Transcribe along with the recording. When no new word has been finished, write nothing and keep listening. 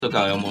Took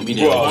out your mommy.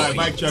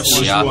 Mic check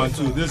 1 2 1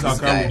 2. This is how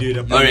come we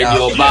did. Already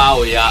your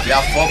bow, yeah. We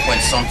are 4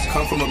 point something.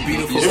 Come from a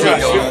beautiful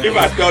city. If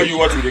I tell you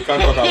what we can't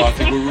talk about,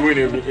 it will ruin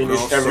everything.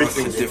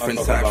 Different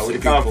talk types about. We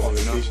of can't have people,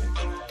 conversation.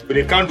 But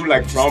they can't do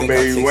like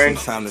Brownberry when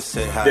time to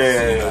say hi.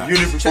 the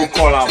uni people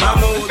call out. Yo,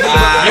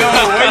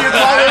 when you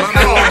call it,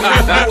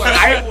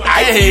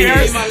 I hate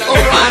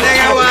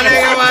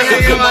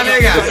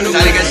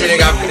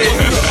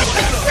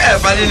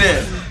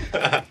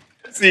it.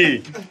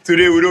 See,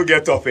 today we don't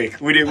get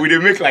topic. We dey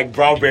make like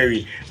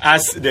Brownberry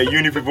as the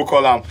uni people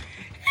call him.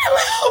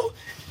 Hello,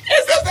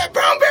 is this the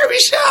Brownberry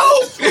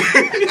show?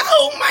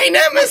 Oh, my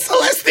name is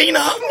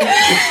Celestina.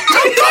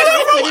 I'm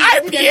calling from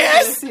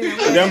IPS.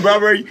 And then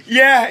Brownberry,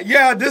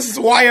 yeah, this is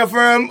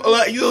YFM.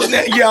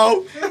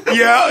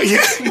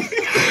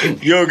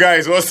 Yo,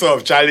 guys, what's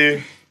up,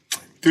 Charlie?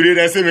 Today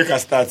they say make a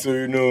start, so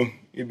you know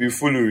it be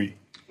foolery.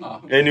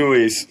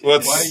 Anyways,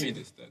 what's why you need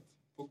to start?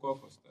 Poco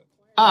for start.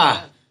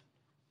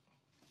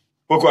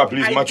 Poco,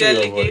 please match your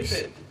voice.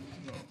 Delegated.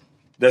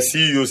 The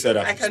CEO said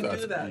I I can start,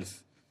 do that.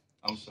 please.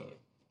 I'm sorry.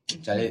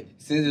 Charlie,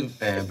 since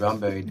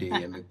Brownberry Day,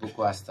 and make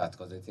Poco start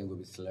because I think we'll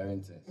be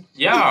slurring things.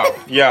 Yeah.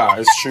 Yeah,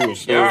 it's true.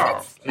 So,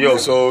 Yeah. Yo,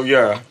 so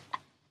yeah.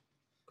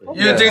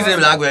 You think say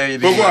Blackberry?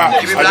 If you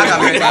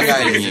Blackberry,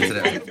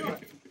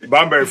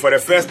 Brownberry, for the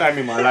first time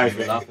in my life,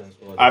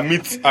 I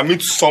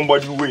meet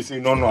somebody who say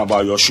no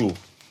about your show.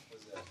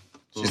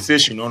 She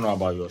says she don't know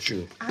about your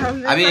show. I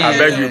mean, I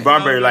beg you,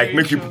 Brownberry, like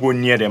make people go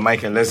near the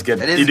mic and let's get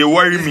it. They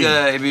worry me.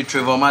 It be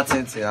Trevor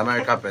Martin,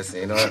 American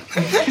person, you know.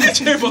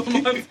 Trevor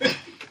Martin.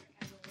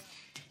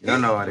 You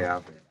don't know what they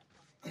happen.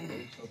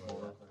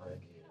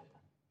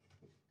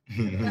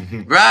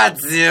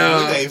 Brats,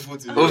 yo.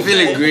 Oh,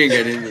 feeling green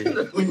getting me.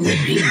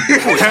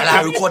 Oh, shall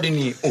I recording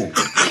you?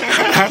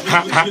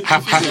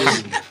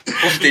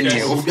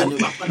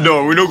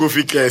 No, we don't go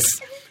fit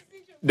case.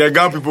 The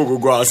gun people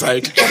go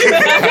outside.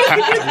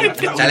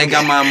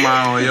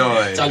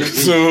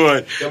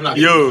 So,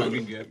 yo,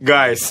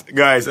 guys.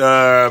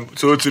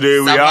 So today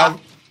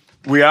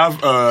we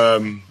have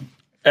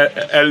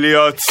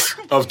Elliot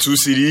of 2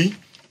 City,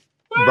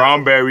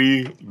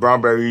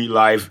 Brownberry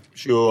live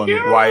show on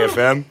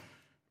YFM,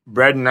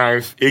 Bread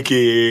Knife,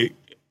 aka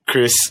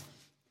Chris.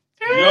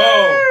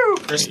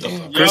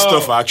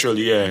 Christopher,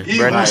 actually, yeah.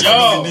 Bread Knife.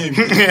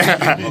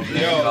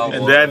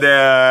 And then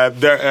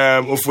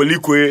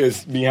Ofolikwe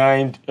is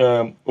behind.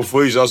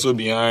 Ofo is also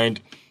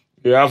behind.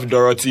 We have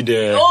Dorothy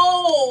there.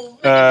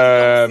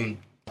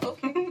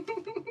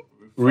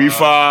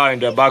 Rifa in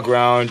the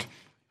background.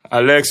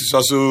 Alex is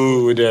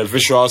also with the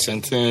visuals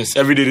and things.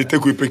 Every day they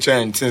take a picture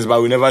and things,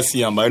 but we never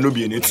see him. But I know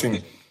be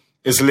anything.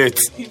 It's late.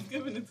 He's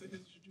giving it to his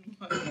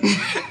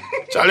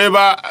Charlie,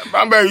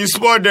 Brownberry, you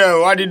spot there.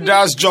 What did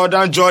that?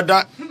 Jordan?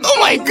 Oh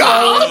my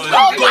God!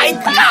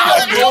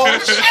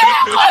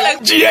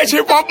 GH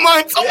Hip Hop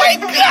Man! Oh my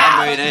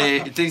God!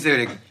 It thinks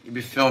they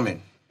be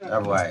filming.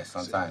 That's why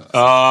sometimes.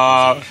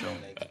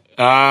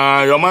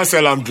 Your man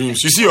sell him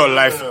dreams. You see your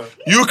life.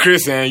 You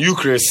Chris.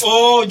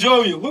 Oh,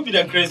 Joey, who be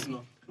the Chris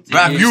no?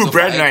 You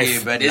Bread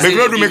Knife. Make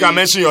sure to make a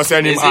mention your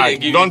surname.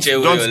 Don't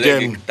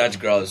them. Touch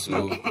grouse.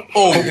 So.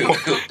 Oh.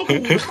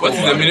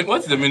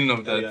 What's the meaning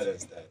of that?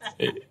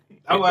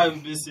 That's why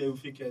we say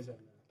we curse.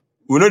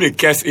 We know they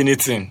curse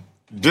anything.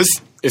 This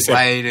is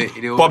a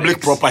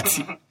public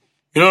property.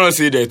 You don't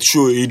say that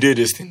true. He did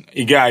this thing.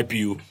 He get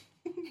IPO.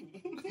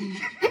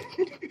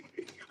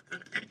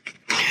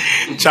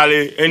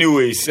 Charlie.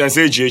 Anyways, I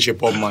say GH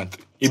Pop Month.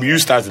 If you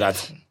start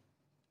that.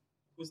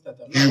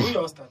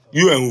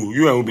 You and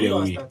who be the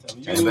we?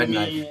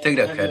 Take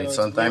the credit.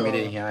 Sometimes you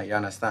didn't hear. You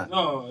understand?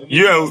 No.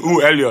 You and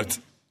who, Elliot?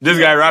 This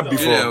guy rap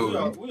before.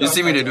 Yeah, you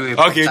see me they do it.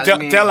 Okay,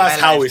 tell us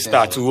how it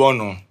started. We want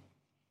to know.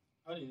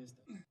 How did it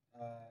start?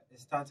 It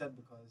started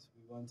because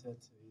we wanted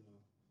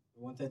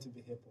to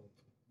be hip hop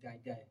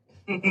guy.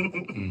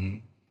 Mm-hmm.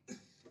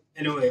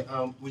 Anyway,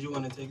 would you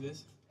want to take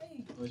this?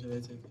 Or should I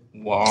take it?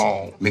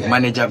 Wow. Make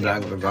manager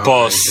black.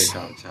 Pause.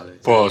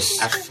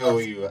 I feel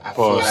you. I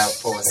feel that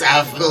pause.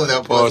 I feel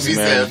that Pause,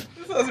 man.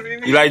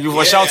 You like you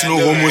for shout no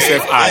homo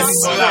self ass.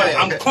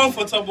 I'm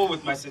comfortable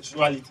with my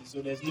sexuality, so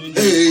there's no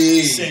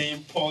need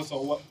saying pause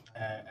or what.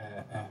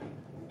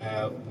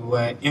 We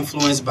were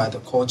influenced by the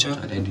culture,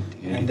 and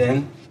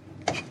then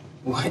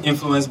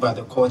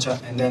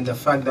the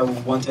fact that we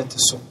wanted to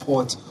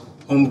support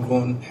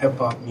homegrown hip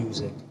hop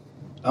music.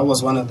 That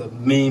was one of the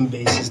main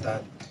bases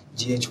that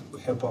GH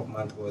Hip Hop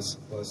Month was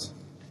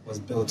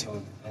built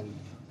on, and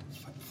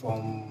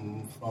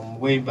from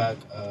way back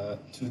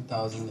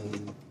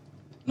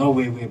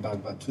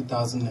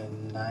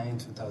 2009,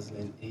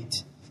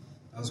 2008,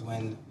 that was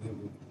when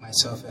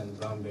myself and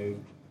Brownberry,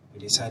 we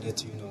decided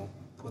to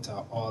put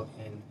our all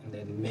in and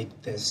then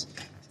make this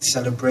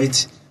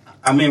celebrate.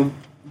 I mean,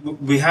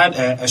 we had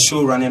a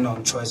show running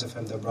on Choice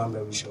FM, the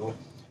Brownberry show,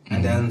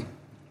 and then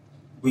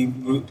we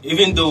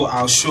even though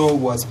our show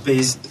was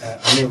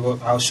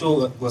our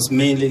show was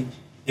mainly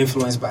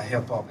influenced by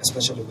hip hop,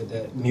 especially with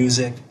the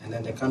music and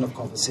then the kind of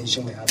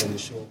conversation we had on the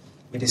show.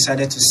 We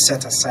decided to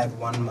set aside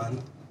 1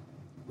 month,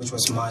 which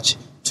was March,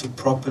 to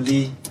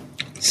properly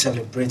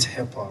celebrate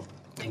hip hop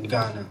in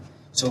Ghana.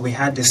 So we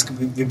had this.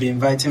 We've been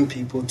inviting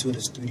people to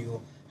the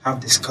studio, have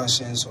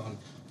discussions on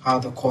how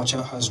the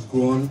culture has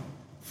grown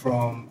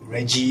from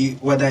Reggie,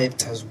 whether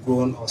it has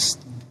grown or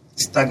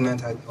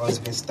stagnant, or has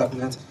been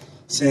stagnant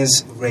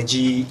since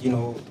Reggie,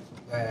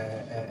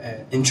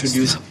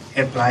 introduced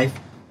Hip Life,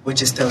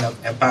 which is still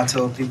a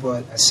battle. People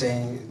are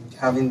saying,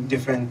 having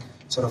different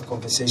sort of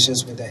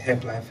conversations with the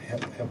Hip Life,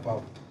 hip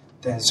hop.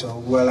 Then so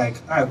we're like,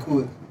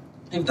 cool.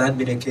 If that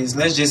be the case,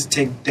 let's just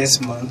take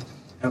this month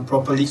and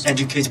properly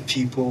educate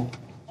people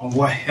on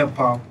what hip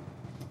hop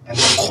and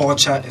the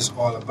culture is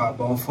all about.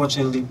 But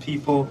unfortunately,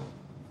 people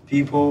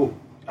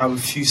are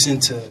refusing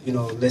to,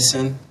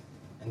 listen.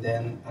 And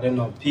then I don't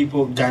know.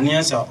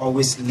 Ghanaians are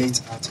always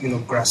late at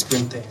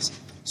grasping things.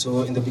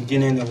 So in the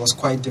beginning, it was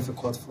quite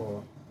difficult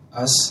for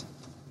us.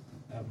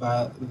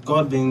 But with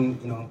God being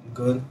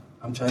good,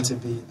 I'm trying to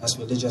be as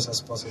religious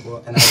as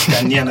possible and as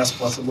Ghanaian as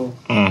possible.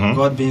 Mm-hmm.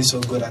 God being so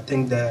good, I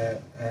think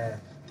the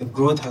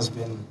growth has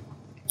been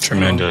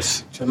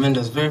tremendous.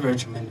 Tremendous, very, very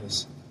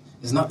tremendous.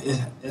 It's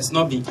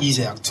not been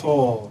easy at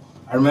all.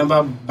 I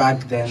remember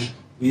back then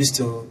we used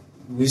to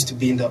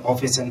be in the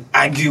office and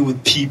argue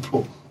with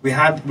people. We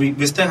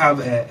still have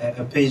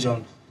a page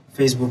on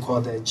Facebook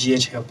called the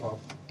GH Hip Hop.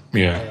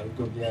 Yeah.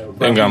 Group. Yeah, I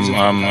think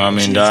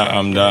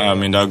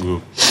I'm in that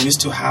group. We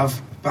used to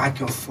have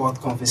back and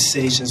forth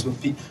conversations with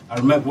people. I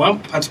remember one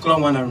particular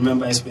one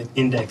is with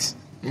Index.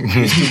 We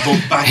used to go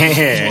back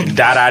and forth.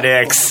 Dada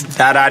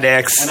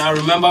Dex. And I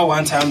remember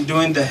one time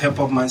doing the Hip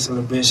Hop Man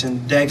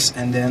celebration, Dex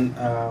and then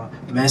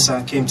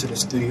Mensa came to the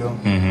studio.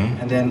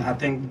 Mm-hmm. And then I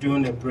think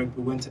during the break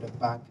we went to the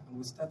back and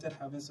we started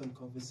having some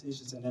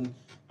conversations, and then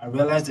I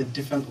realized the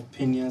different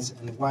opinions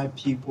and why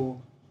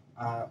people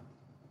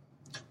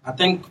I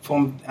think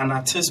from an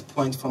artist's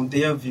point, from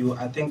their view,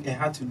 I think it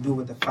had to do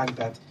with the fact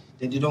that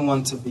they didn't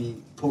want to be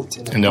put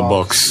in a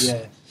box.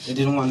 Yeah, they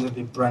didn't want to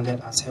be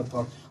branded as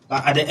hip-hop.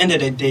 But at the end of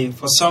the day,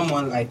 for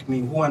someone like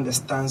me who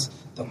understands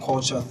the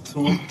culture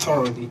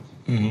thoroughly,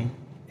 mm-hmm.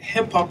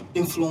 hip-hop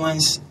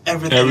influenced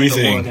everything in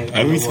the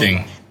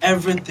world.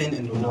 Everything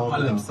in the world.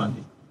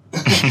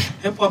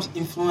 Hip-hop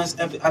influenced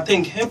everything. I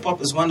think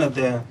hip-hop is one of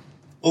the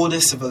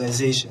oldest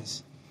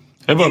civilizations.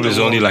 Hip-hop is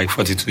only like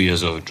 42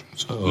 years old.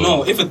 So.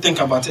 No, if you think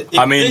about it.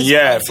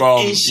 That's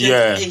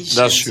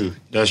true.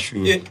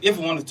 If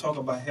you want to talk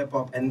about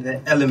hip-hop and the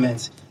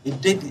elements,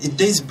 it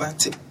dates back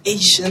to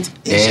ancient.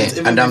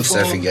 And I'm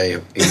surfing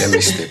you.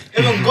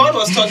 Even God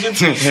was talking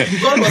to his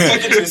people.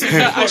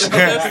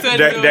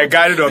 The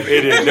Garden of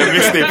Eden, the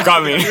mixtape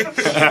coming.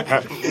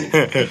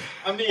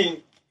 I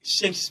mean,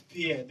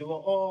 Shakespeare, they were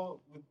all...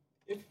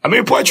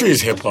 poetry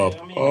is hip-hop.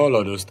 All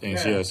of those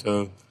things, yeah.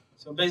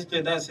 So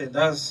basically, that's it.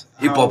 That's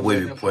hip-hop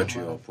will be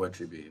poetry or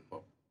poetry be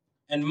hip-hop.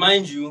 And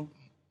mind you,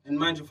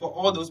 for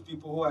all those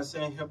people who are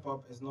saying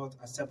hip-hop is not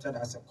accepted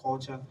as a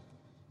culture,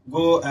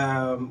 go.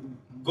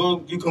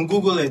 You can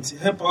Google it.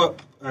 Hip-hop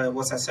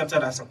was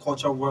accepted as a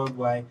culture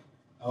worldwide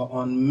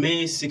on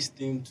May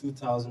 16,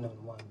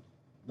 2001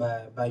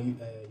 by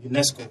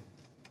UNESCO.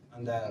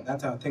 And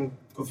that, I think,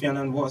 Kofi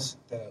Annan was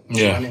the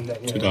one in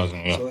that. 2000,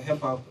 yeah. So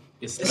hip-hop...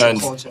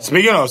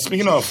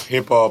 Speaking of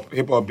hip hop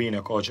being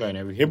a culture and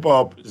everything, hip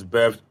hop is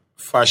birthed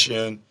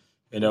fashion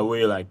in a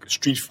way like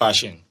street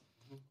fashion,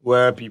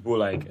 where people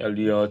like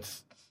Elliot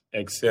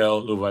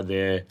excel over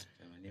there.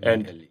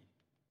 And Ellie.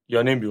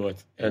 Your name be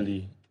what?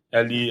 Ellie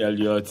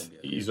Elliot.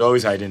 He's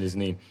always hiding his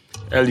name.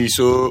 Ellie.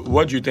 So,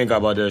 what do you think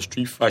about the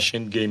street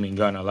fashion game in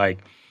Ghana?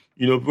 Like,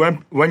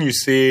 when you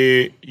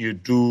say you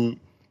do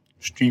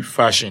street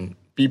fashion,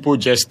 people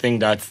just think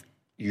that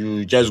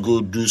you just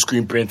go do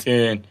screen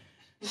printing.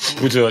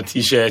 Put on a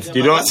t-shirt.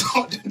 They don't.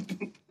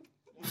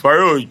 For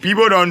real,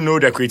 people don't know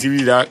the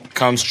creativity that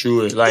comes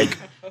through it. Like,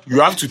 you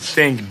have to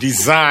think,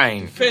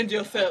 design. Defend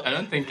yourself. I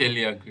don't think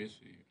Ellie agrees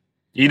with you.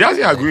 He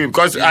doesn't agree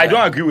because I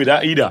don't agree with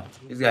that either.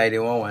 This guy, they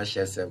want one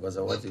share self because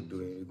of what he's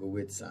doing. You go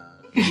wait, son.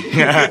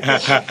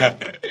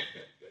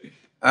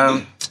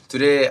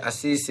 Today, I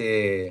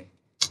see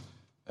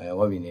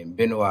what we name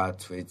Benoit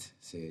tweet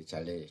say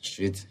Charlie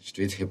street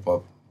hip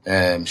hop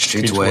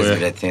streetwear is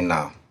the thing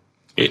now.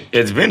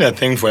 It's been a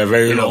thing for a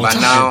very long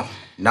time. But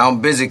now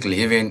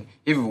basically, even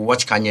if you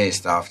watch Kanye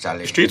stuff,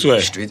 Charlie,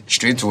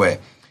 streetwear.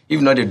 If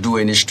not they do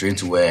any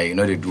streetwear,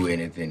 they do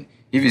anything.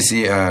 If you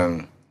see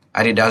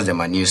Adidas,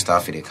 them a new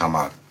stuff, they come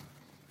out.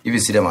 If you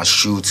see them as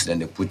shoots, then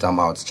they put them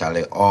out,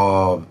 Charlie.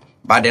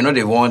 But they know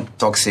they won't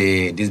talk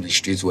say this be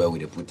streetwear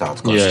they put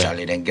out because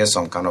Charlie then get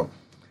some kind of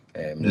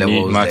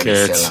levels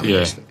markets,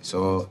 yeah.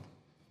 So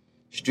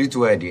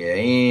streetwear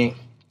they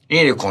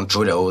ain't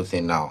control the whole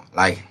thing now.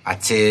 Like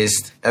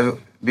artists,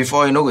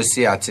 before we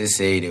see artists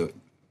say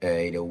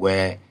they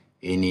wear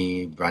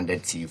any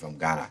branded tee from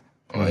Ghana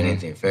or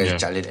anything. First,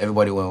 Charlie,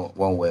 everybody won't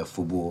wear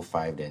Fubu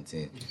 05 then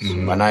thing.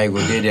 Mm-hmm. But now you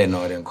go there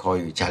now, then call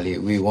you, Charlie,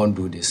 we won't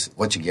do this.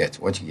 What you get?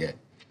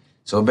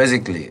 So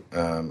basically,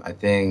 I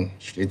think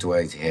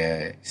streetwear is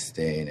here,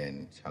 staying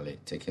and Charlie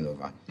taking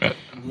over. Yeah.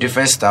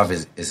 Different stuff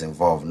is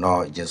involved,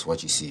 not just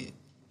what you see.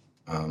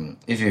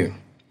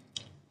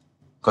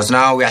 Because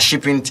now we are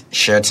shipping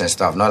shirts and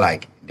stuff, not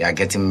like they are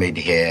getting made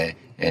here,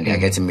 and they are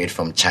getting made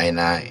from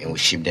China, and we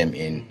ship them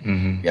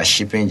in. We are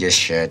shipping just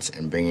shirts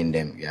and bringing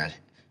them. We are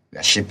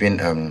shipping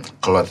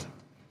cloth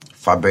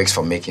fabrics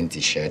for making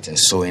t-shirts and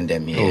sewing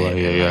them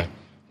here.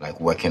 Like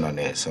working on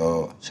it.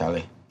 So,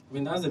 Charlie. I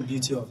mean, that's the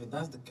beauty of it.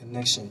 That's the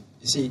connection.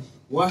 You see,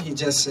 what he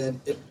just said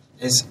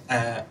is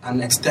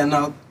an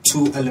external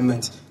 2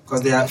 elements,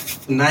 because there are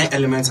 9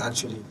 elements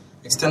actually.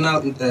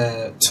 External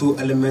 2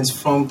 elements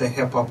from the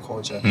hip hop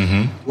culture.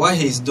 What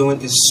he's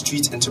doing is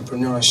street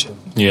entrepreneurship.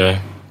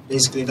 Yeah.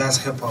 Basically, that's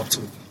hip hop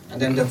too.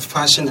 And then the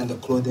fashion and the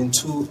clothing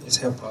too is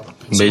hip hop.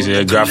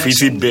 Basically,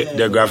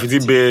 the graffiti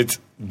bit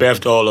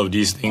birthed all of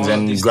these things,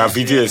 and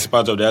graffiti is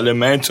part of the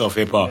elements of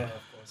hip hop.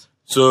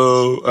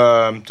 So,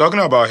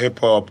 talking about hip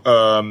hop,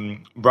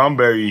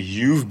 Brownberry,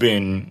 you've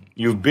been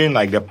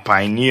like the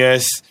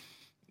pioneers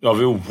of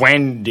it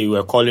when they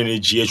were calling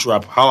it GH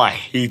rap. How I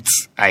hate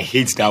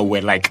that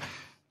word. Like,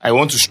 I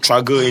want to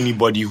struggle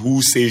anybody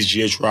who says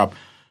GH rap.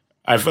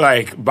 I feel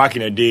like back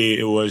in the day,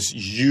 it was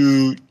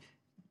you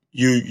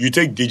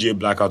take DJ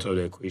Black out of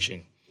the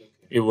equation.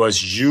 It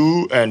was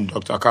you and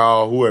Dr.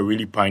 Carl who were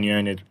really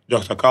pioneering it.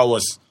 Dr. Carl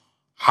was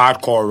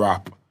hardcore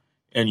rap,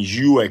 and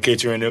you were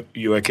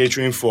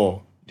catering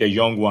for the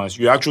young ones.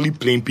 You're actually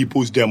playing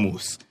people's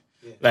demos.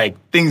 Like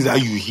things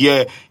that you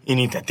hear in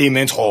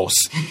entertainment halls.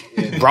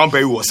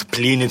 Brownberry was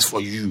playing it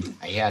for you.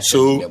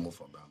 So, demo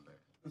for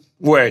Brownberry.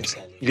 Word.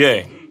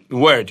 Yeah.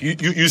 Word.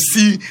 You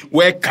see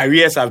where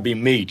careers have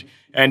been made.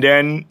 And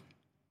then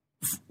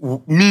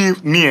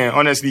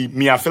honestly,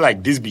 I feel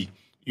like this be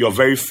your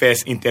very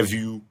first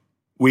interview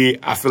where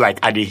I feel like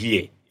I dey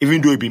hear.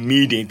 Even though it be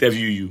me, they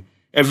interview you.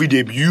 Every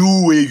day,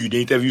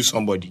 they interview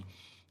somebody.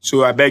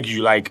 So I beg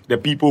you, like, the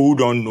people who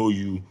don't know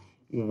you,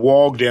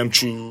 walk them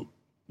through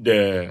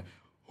the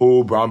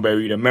whole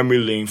Brownberry, the memory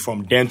lane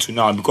from then to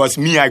now. Because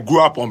me, I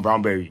grew up on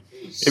Brownberry.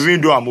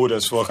 Even though I'm old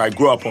as fuck, I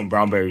grew up on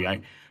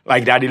Brownberry.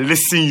 Like that, they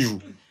listen you.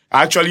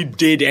 I actually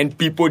did, and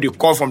people, they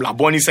call from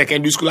Laboni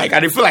Secondary School. Like,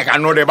 I feel like I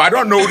know them, but I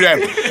don't know them.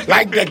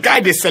 Like, the guy,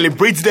 they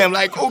celebrate them.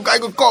 Like, oh, guy,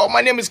 go call.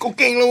 My name is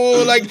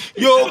Cocaine. Like,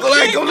 yo,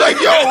 like, I was like,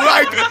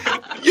 I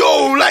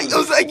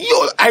was like,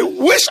 I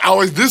wish I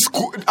was this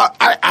cool.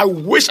 I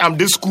wish I'm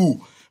this cool.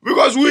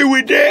 Because we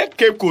were there,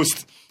 Cape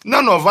Coast.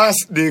 None of us,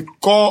 they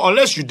call,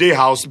 unless you day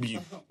house be,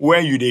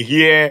 when you they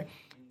hear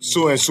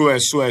so and so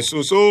and so and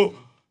so. So,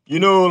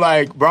 you know,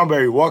 like,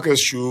 Brownberry, walk us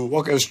through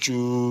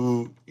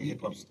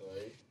hip-hop story.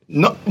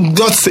 Not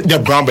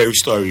the Brownberry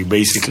story,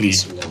 basically.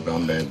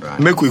 Brownberry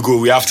brand. Make we go.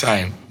 We have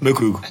time.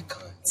 Make we go. I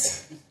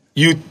can't.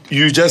 You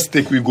just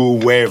think we go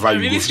wherever I'm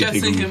you really go.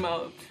 stressing him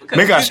out.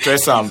 Make us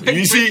stress him.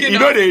 You see, you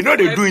know they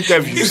do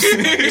interviews. You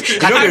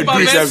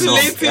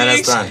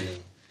understand?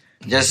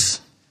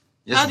 Just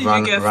How did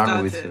you get run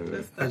started? with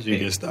it. How did you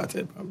get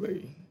started,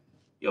 Brownberry?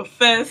 Your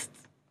first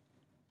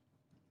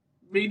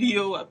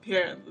radio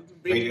appearance.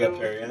 Radio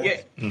appearance?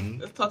 Yeah.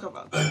 Let's talk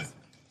about that.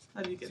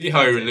 How do you get See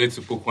how it relates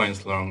to Poko and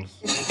Slums.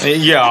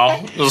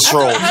 Yeah, that's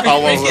true.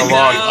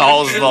 I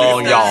was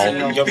long,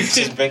 y'all. You're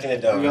just breaking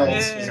it down.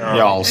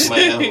 Y'all.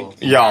 My elbow.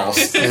 Yeah,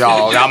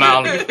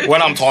 man.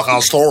 When I'm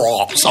talking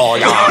store, so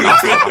yeah.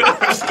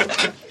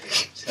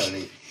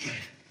 Charlie,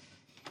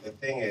 the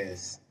thing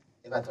is,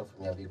 if I talk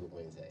from here, people go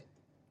inside.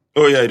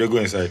 Oh yeah, they go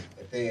inside.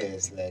 The thing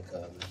is, like,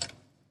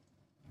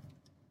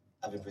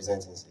 I've been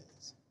presenting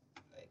since.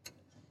 Like,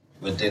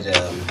 we used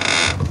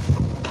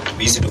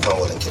to do Fun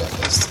World and Killer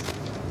Fest.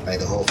 Like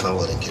the whole Fun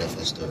World and Killer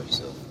Fest story,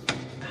 so.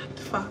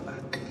 far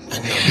back?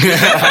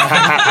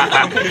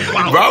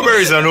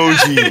 Brownberry is an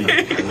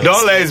OG.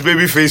 Don't let his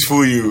baby face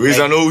fool you. He's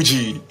an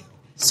OG.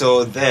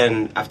 So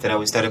then, after that,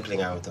 we started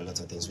playing around with a lot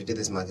of things. We did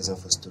this magazine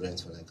for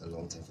students for like a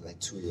long time, for like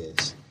 2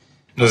 years.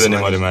 What's the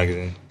name of the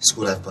magazine?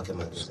 School Life Pocket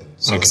Magazine.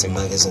 So it's a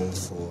magazine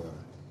for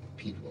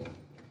people.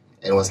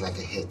 And it was like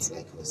a hit.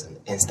 Like it was an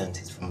instant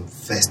hit from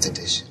first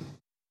edition.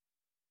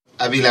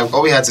 I mean, like,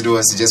 all we had to do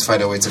was to just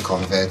find a way to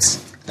convert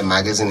the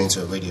magazine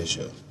into a radio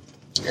show.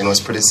 And it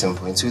was pretty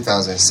simple. In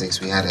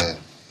 2006, we had a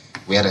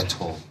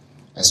tour,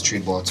 a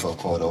street ball tour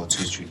called O2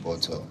 Street Ball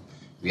Tour.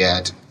 We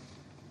had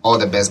all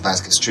the best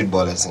street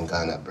ballers in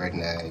Ghana: Bread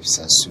Knife,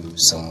 Sasu,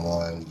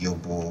 Someone,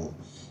 Yobo,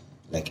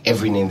 like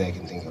every name that I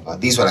can think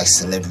about. These were like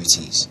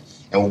celebrities.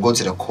 And we'd go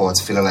to the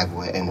courts feeling like we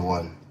were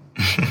N1.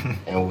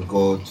 And we'd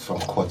go from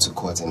court to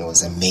court, and it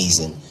was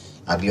amazing.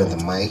 I'd be on the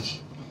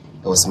mic.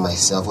 It was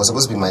myself. It was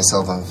supposed to be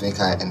myself, Van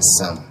Vika, and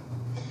Sam.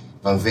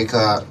 Van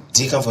Vika,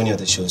 did he come for any of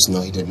the shows?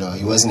 No, he did not.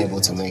 He wasn't able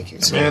to make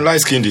it. So. Man,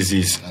 light skin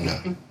disease. I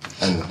know.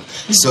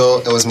 So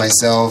it was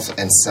myself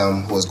and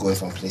Sam who was going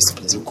from place to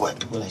place. We go and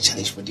people like,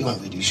 challenge for, do you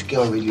want radio? You should get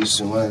on radio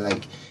soon.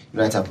 Like,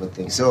 that type of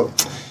thing. So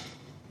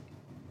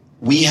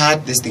we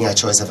had this thing at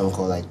Choice FM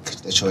called like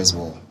the Choice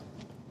Bowl.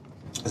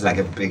 It's like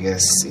the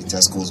biggest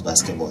inter-schools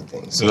basketball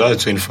thing. So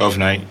that's 24th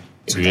night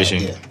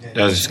aviation. Yeah.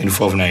 That's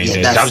 24th night.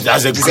 Yeah, that's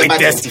the December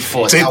greatest.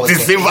 24th.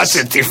 December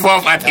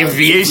 24th at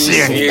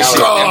aviation.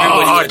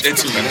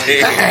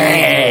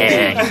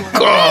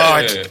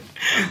 God.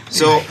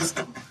 So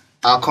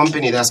our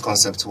company, that's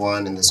Concept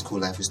One, in the School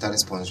Life, we started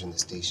sponsoring the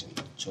station,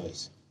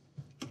 Choice.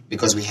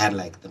 because we had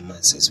like the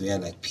masses, we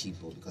had like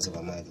people because of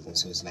our magazine.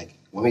 So it's like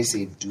when we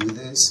say do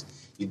this,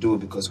 you do it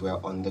because we're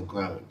on the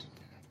ground.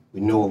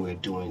 We know what we're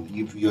doing.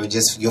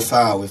 You're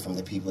far away from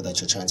the people that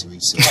you're trying to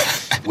reach. So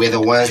we're the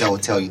ones that will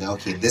tell you that,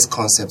 okay, this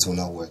concept will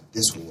not work.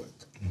 This will work.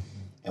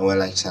 And we're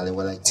like, Charlie,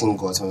 we're like Team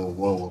Gods when we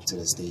won't walk to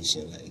the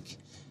station. Like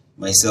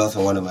myself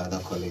and one of my other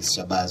colleagues,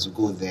 Shabazz, we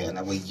go there and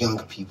like, we're young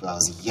people. I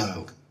was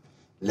young,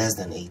 less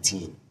than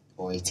 18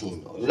 or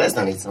less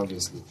than 18,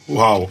 obviously.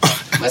 Wow.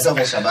 Myself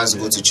and Shabazz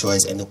go to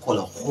Choice and they call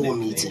a whole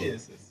meeting.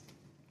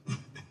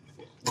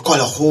 They call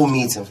a whole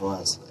meeting for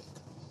us. Like,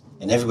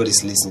 and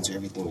everybody's listening to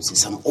everything we say.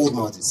 Some old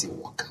man would say,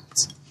 walk out.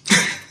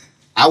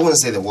 I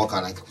wouldn't say they walk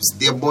out. Like,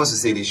 their boss would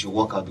say they should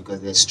walk out because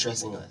they're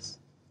stressing us.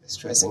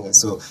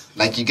 So,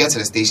 like, you get to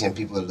the station,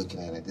 people are looking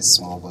at like this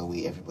small boy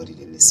way, everybody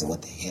they listen,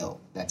 what the hell,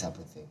 that type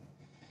of thing.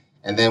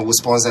 And then we'll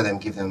sponsor them,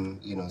 give them,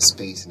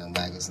 space in a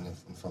magazine. And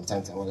from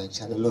time to time, we're like,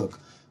 Charlie, look,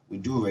 we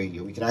do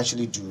radio. We can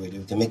actually do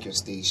radio. We can make your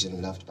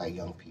station loved by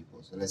young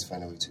people. So let's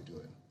find a way to do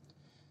it.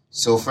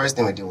 So first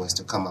thing we did was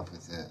to come up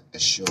with a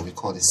show. We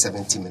called it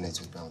 70 Minutes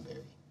with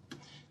Brownberry.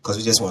 Because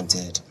we just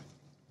wanted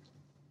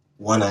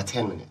 1 hour,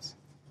 10 minutes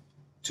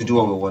to do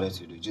what we wanted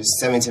to do. Just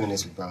 70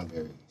 minutes with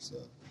Brownberry. So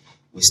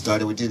we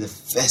did the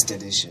first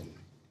edition.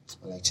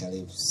 We're like,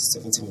 Charlie,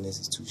 70 minutes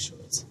is too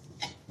short.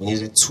 We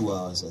needed 2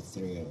 hours or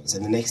 3 hours.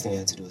 And the next thing we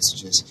had to do was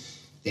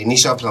the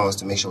initial plan was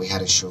to make sure we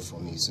had a show for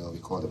me. So we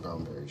called the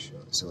Brownberry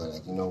Show. So we're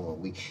like, you know what,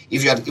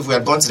 if we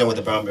had gone to them with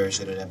the Brownberry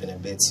Show, it would have been a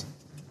bit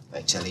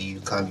like, Charlie, you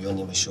only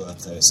name a show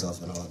after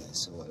yourself and all that.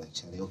 So we're like,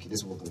 Charlie, okay, this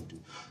is what we're going to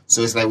do.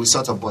 So it's like we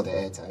sort of bought the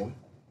airtime.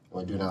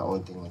 We're doing our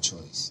own thing on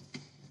Choice.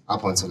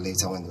 Up until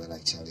later when they were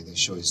like, Charlie, the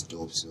show is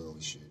dope, so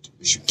we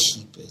should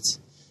keep it.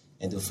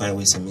 And they'll find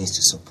ways and means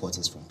to support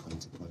us from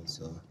point to point.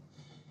 So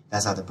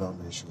that's how the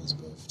Brownberry Show was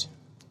birthed.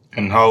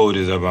 And how old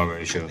is the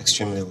Brownberry Show?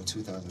 Extremely old,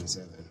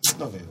 2007.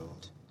 Not very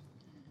old.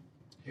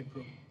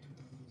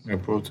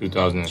 April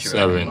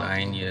 2007.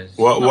 9 years.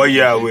 What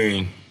year are we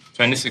in?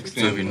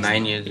 2016. It'll be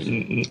 9 years.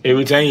 It will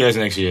be 10 years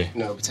next year.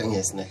 No, it'll be 10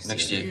 years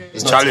next year.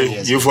 It's not 10 Charlie,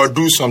 years. you for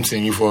do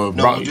something. You for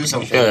we'll do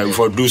something. Yeah, you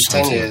for do 10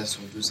 something. years,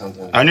 we'll do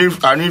something. I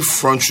need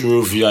front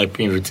row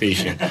VIP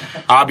invitation.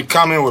 I'll be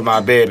coming with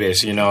my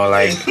babies,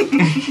 like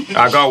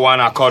I got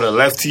one I call the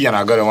lefty and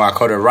I got one I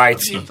call the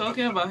righty. He's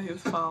talking about his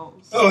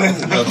fouls.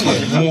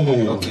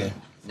 Okay.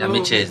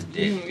 Yamiche is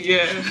dead.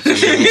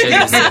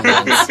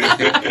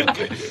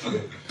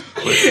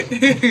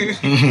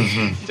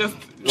 Just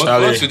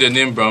What's with the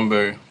name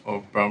Brownberry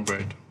or Brown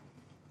Bread?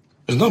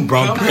 It's not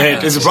brown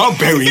bread. It's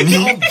Brownberry.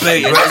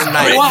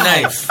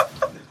 Knife.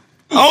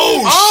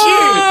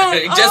 Oh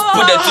shit! Just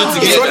put the two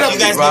together. You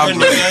guys never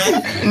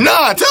know.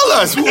 Nah, tell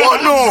us. We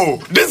won't know.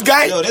 This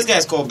guy. No, this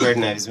guy's called Bread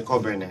Knife. He's been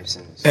called Bread Knife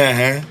since.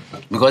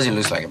 Because he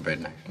looks like a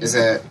bread knife.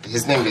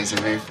 His name is a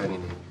very funny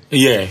name.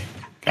 Yeah.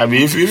 I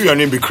mean, if your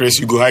name be Chris,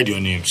 you go hide your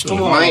name. So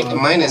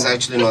Mine is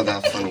actually not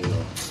that funny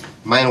though.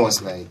 Mine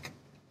was like,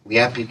 we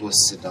had people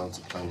sit down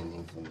to plan a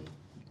name for me.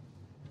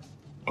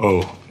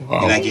 Oh,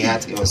 wow. Like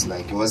it was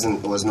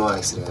no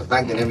accident.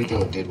 Back then everything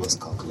we did was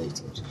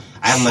calculated.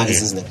 I have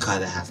magazines in the car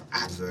that have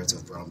adverts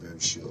of Brownberry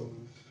Show.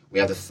 We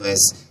have the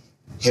first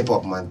hip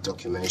hop man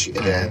documentary.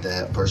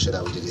 The brochure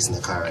that we did is in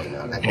the car right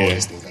now. Like all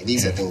these things. Like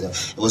these are things that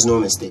it was no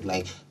mistake.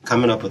 Like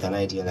coming up with an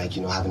idea, like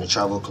having a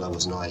travel club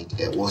was no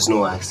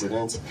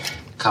accident.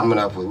 Coming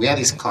up with, we had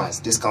these cards,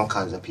 discount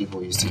cards that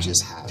people used to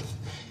just have.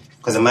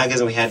 Because the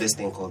magazine, we had this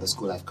thing called the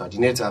School Life card. You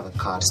need to have a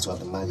card to have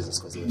the magazines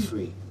because they were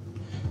free.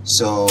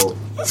 So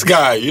this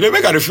guy, you don't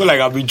make me feel like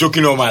I've been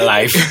joking all my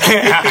life.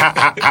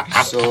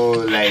 So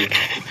like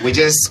we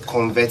just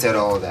converted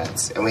all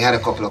that, and we had a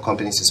couple of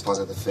companies to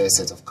sponsor the first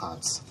set of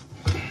cards.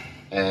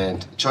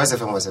 And Choice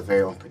FM was a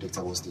very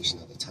unpredictable station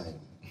at the time.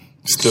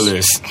 Still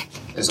is.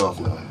 It's off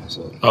now.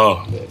 So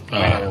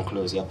I don't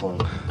close your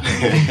phone.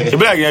 It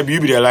be like you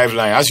be the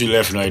lifeline. As you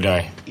left, now you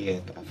die.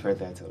 Yeah, I've heard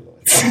that a lot.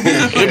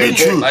 It be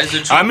true.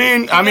 I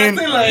mean,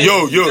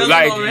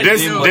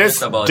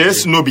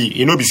 this no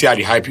be say I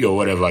the hype you or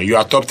whatever. You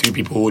are top 3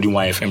 people holding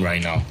YFM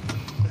right now.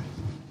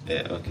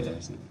 Yeah, okay.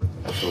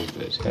 I feel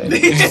good.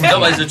 That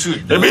was the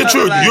truth. It be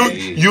true.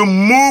 You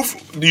move.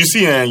 You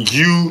see, and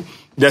you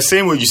the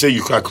same way you say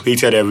you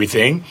calculated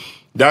everything.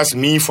 That's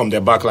me from the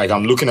back. Like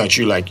I'm looking at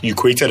you. Like you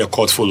created a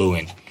cult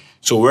following.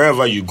 So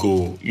wherever you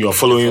go, you're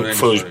follow you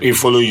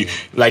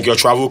like your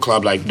travel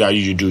club like that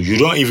you do. You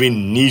don't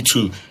even need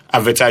to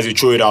advertise it,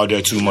 throw it out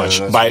there too much.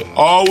 But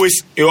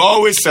it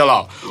always sell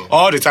out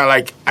all the time.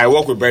 Like I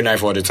work with Bread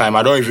Knife all the time.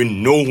 I don't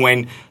even know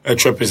when a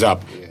trip is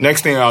up.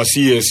 Next thing I'll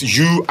see is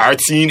you are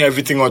seeing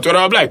everything on Twitter.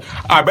 I'm like,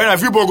 Bread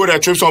Knife, if people go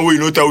that trip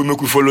somewhere, tell we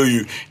make we follow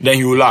you. Then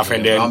he will laugh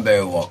and then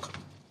Brownberry walk.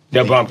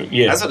 The bump,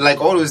 yeah. That's what,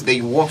 like always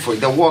the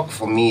walk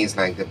for me is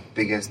like the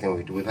biggest thing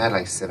we do. We've had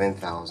like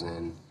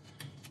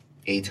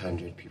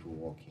 7,800 people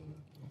walking.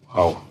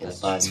 Wow. In the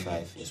past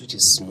 5 years, which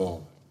is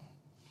small.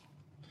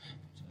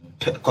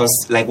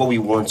 like what we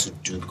want to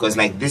do, because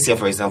like this year,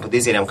 for example,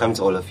 this year I'm coming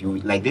to all of you.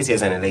 Like this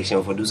year's an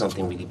election for do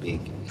something really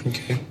big.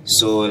 Okay.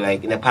 So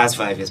like in the past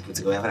 5 years put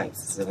together, we have like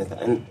 7,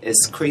 and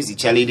it's crazy.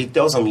 Charlie, they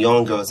tell some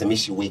young girls that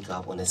make you wake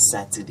up on a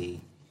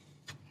Saturday,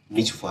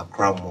 meet you for a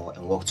crowd more,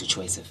 and walk to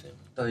Choice FM.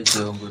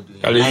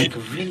 Like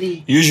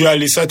really?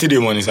 Usually Saturday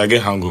mornings I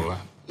get hangover,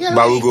 Yeah,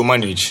 but like- we go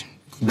manage.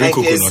 Bring Like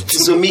coconut.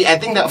 so me, I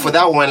think that for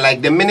that one,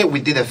 like the minute we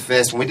did the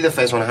first one,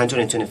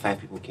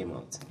 125 people came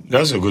out,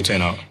 That's a good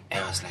turnout.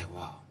 and I was like,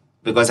 wow.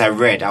 Because I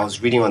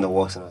was reading on the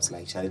walks, and I was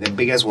like, Charlie, the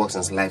biggest walks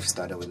in life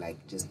started with like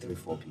just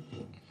 3-4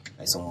 people.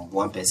 Like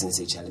one person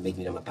said, Charlie, make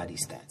me them a party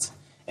stats.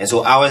 And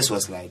so ours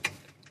was like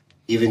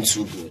even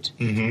too good.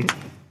 Mm-hmm.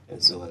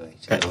 And so we're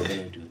like, Charlie, we're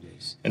gonna do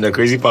this. And the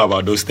crazy part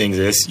about those things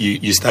is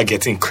you start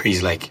getting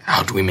crazy. Like,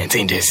 how do we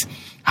maintain this?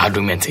 How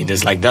do we maintain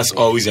this? Like, that's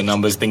always a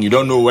numbers thing. You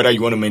don't know whether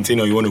you want to maintain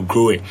or you want to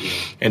grow it.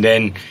 And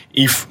then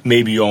if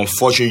maybe you're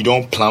unfortunate, you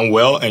don't plan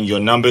well and your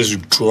numbers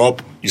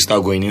drop, you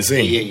start going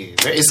insane. Yeah.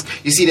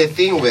 You see, the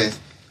thing with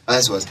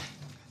us was,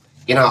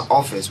 in our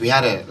office, we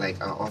had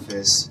our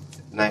office,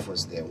 Knife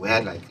was there. We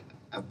had like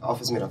an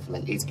office made up of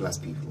like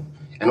 8+ people.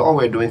 And all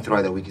we're doing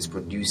throughout the week is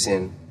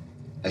producing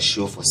a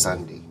show for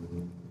Sunday.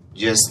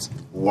 Just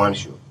one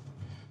show.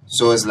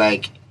 So it's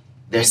like,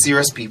 there's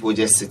serious people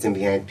just sitting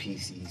behind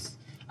PCs.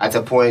 At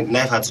a point,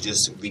 Knife had to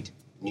just read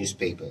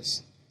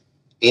newspapers.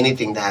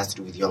 Anything that has to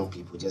do with young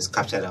people, just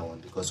capture that one,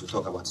 because we'll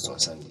talk about it on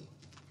Sunday.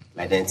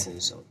 Like dancing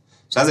and so.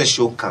 So as the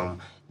show come,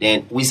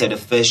 then we said the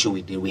first show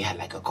we did, we had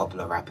like a couple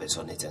of rappers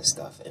on it and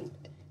stuff, and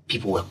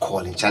people were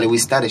calling. Charlie, we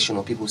started show,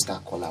 now people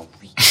start calling.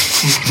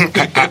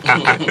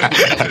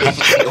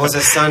 It was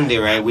a Sunday,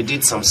 right? We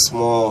did some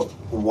small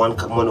one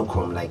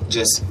monochrome, like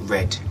just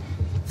red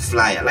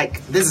flyer.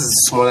 Like this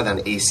is smaller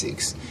than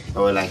A6, and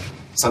we're like,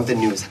 something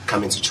new is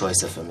coming to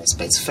Choice FM. It's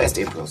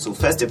 1st April. So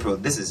 1st April,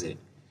 this is it.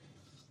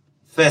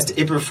 1st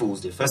April Fool's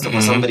Day. First of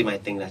all, somebody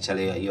might think that,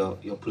 Charlie, you're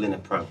pulling a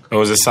prank. It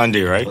was a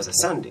Sunday, right? It was a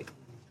Sunday.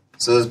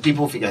 So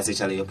people figure, I say,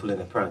 Charlie, you're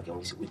pulling a prank. And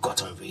we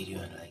got on radio,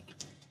 and like,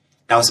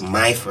 that was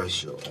my first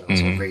show. And I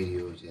was on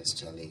radio, just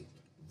Charlie,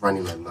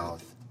 running my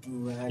mouth.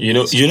 You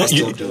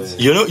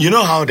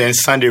know how then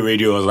Sunday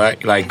radio was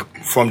like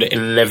from the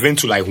 11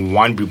 to like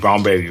 1 be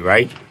Brownberry,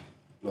 right?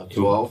 No,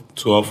 12.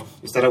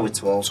 12. We started with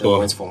 12, then 12.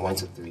 went from 1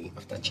 to 3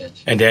 after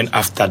church. And then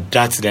after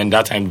that,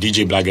 that time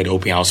DJ Black get the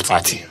open house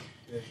party.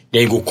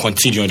 Then you go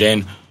continue,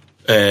 then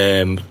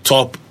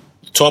top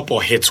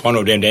or hits one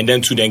of them,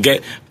 then two, then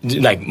get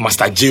like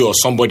Master J or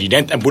somebody,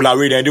 then Ebola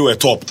Ray, then they were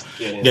top.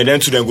 Yeah. Then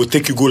two, then go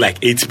take you go like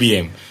 8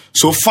 p.m.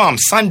 So fam,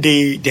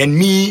 Sunday, then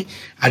me,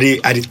 I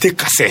take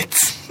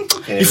cassettes.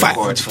 If I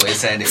for a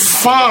Sunday.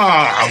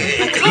 fam,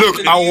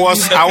 look, I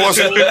was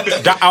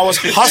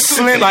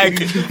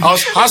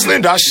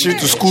hustling that shit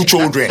to school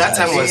children.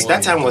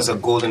 That time was a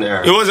golden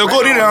era. It was a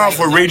golden era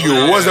for radio.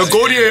 It was a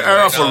golden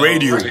era for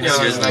radio.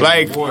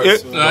 Like, I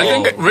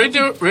think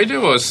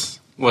radio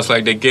was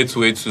like the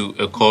gateway to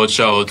a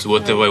culture or to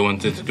whatever you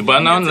wanted to do. But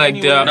now, like,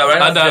 there are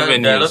other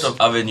avenues. There are a lot of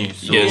avenues.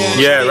 So Yes.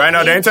 yeah, right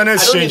now the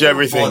internet's I don't changed even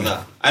everything.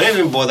 I don't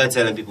even bother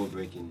telling people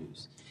breaking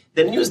news.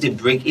 The news they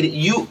break,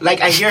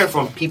 I hear it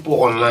from people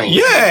online.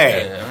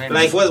 Yeah.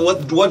 Like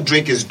what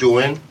Drake is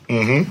doing.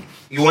 Mm-hmm.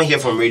 You won't hear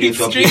from radio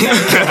talking.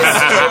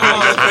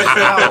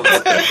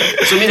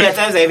 So many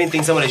times I even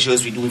think some of the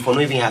shows we do, we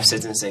don't even have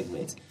certain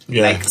segments.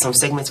 Yeah. Like some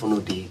segments for no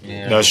day.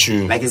 Yeah. That's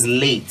true. Like it's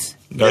late.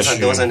 That's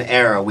There was true. an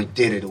era we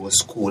did it. It was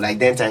cool. Like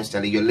then times,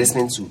 Charlie, you're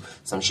listening to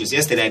some shows.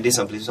 Yesterday I did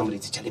some place. Somebody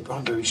said, Charlie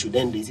Brownberry should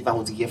then this. If I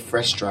want to hear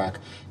fresh track,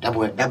 that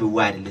be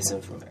where I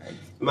listen from.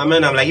 My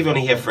man, I'm like, if you want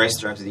to hear fresh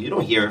tracks, you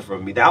don't hear it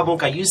from me. The album,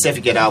 can you say if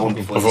you get the album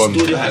before the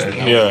studio has the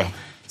album? Yeah.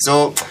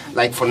 So,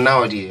 like for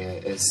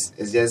nowadays,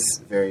 it's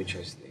just very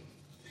interesting.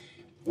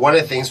 One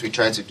of the things we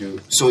tried to do,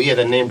 so yeah,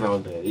 the name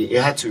Brownberry,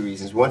 it had 2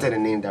 reasons. We wanted to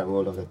name that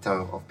role of the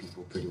tongue of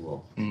people pretty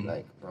well,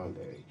 like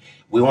Brownberry.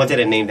 We wanted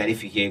a name that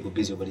if you hear it, go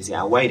busy your body, say,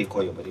 why do you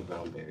call your body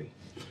Brownberry?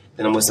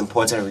 Then the most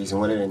important reason,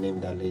 we wanted a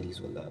name that ladies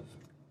will love.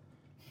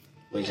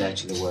 Which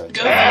actually worked.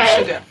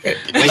 Sugar.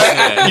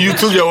 You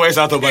took your words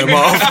out of my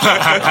mouth.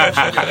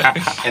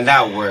 And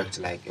that worked,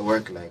 like, it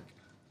worked like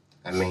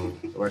Hi,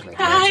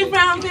 magic.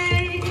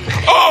 Brownberry.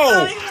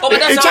 Oh, but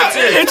that's how it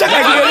is. it's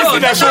like you listen to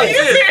that show.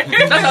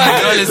 That's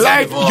how it is.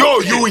 Like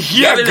you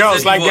hear Yeah,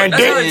 girls like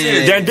that's how it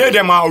is. then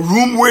them are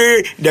room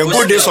way, then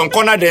go there some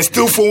corner, then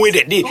still phone way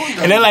they did,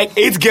 and then like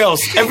 8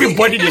 girls,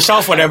 everybody they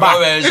shout for their back.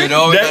 You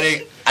know,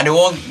 Then- and they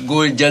won't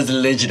go just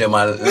lynch them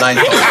a line.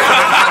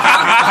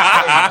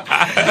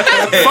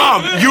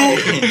 Fam, you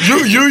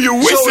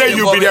wish say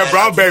you be their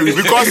Brownberry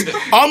because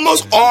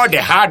almost all the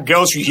hard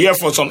girls you hear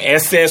for some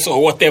SS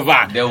or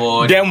whatever, they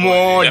call in.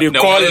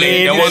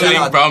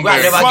 Brownberry.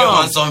 Never get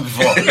one song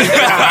before.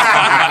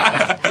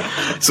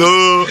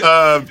 So,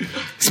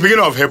 speaking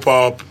of hip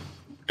hop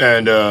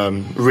and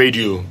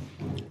radio,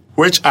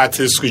 which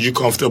artists could you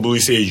comfortably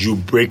say you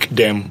break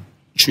them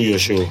through your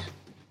show?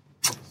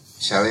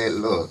 Shall it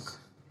look?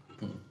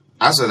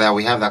 After that,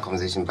 we have that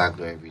conversation back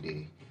there every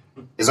day.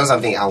 It's not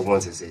something I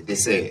want to say. They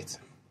say it.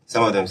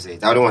 Some of them say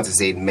it. I don't want to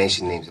say it,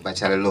 mention names, but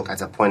Charlie, look,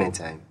 at a point in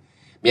time,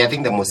 I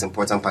think the most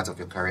important part of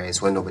your career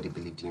is when nobody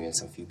believed in you and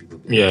some few people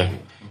believed Yeah. in you.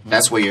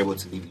 That's where you're able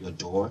to leave your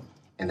door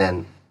and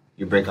then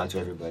you break out to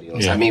everybody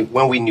else. Yeah. I mean,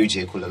 when we knew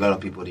J. Cole, a lot of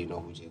people didn't know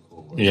who J.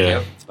 Cole was.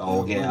 Yeah. But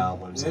we'll get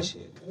albums and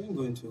shit. I didn't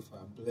go into for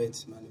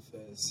Blitz,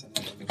 Manifest, and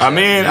everything.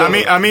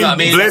 I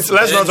mean, Blitz.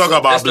 Let's not talk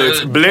about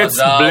Blitz.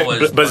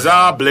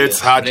 Bazaar, Blitz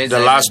had Blitz the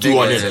last two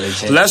on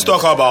it. Let's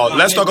talk about.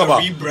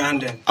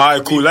 Rebranding. All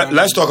right, cool.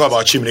 Let's talk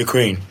about Chimney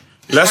Crane.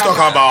 Let's talk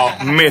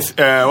about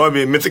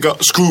Mythical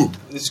Screw.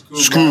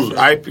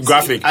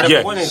 Graphic. At a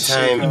Yeah. point in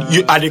time,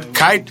 At the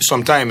kite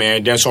sometime,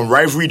 man, there's some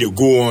rivalry they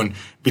go on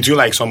between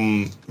like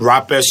some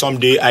rappers,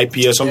 someday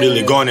IPS,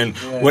 someday Legon,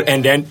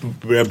 and then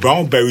the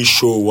Brownberry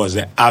show was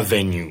the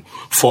avenue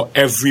for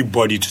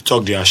everybody to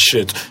talk their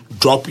shit.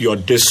 Drop your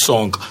diss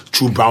song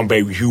through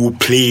Brownberry, he will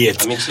play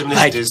it. I mean, Chimney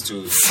like, did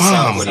to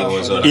fam, somebody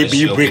was on the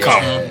ABU show.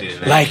 breakup. Yeah.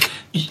 Like,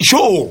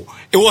 yo,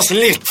 it was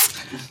lit.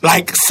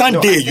 Like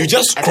Sunday, you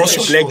just cross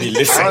your leg, you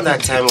listen. Around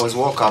that time, it was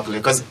World Cup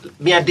because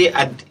me,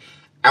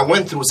 I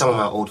went through some of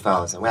my old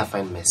files and where I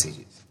find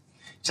messages.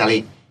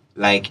 Charlie,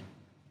 like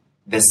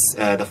this,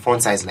 the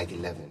font size is like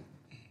 11,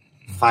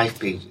 5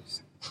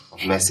 pages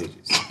of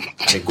messages.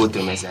 I go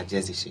through messages, I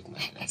just shake my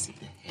head. I say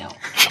the hell.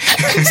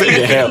 Say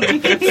the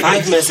hell.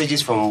 5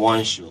 messages from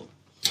one show.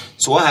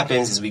 So what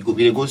happens is we go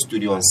to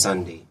studio on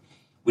Sunday.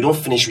 We don't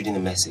finish reading the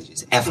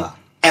messages ever.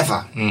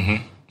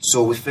 Mm-hmm.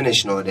 So we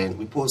finish now. Then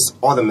we post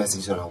all the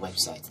messages on our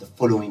website the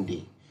following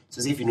day. So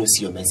if you don't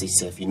see your message,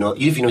 if you don't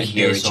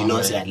hear it, you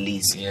know, say at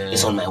least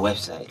it's on my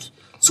website.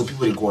 So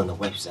people will go on the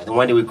website. And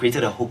one day we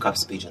created a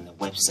hookups page on the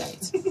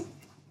website.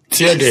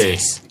 Tear day.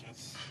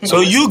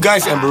 So you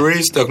guys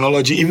embrace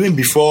technology even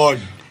before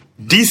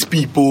these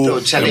people No,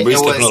 Charlie,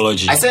 embrace it was-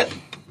 technology. I said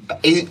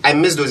I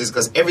missed those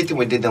because everything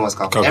we did then was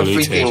calculated.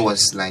 Calculated. Everything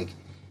was like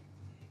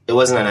it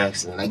wasn't an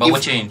accident. Like But if-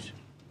 what changed?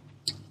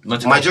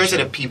 majority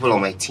of the people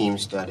on my team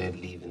started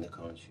leaving the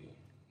country,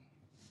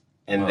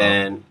 and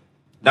then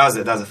that was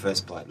the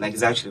first part. Like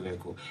it's actually very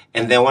cool.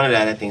 And then one of the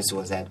other things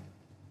was that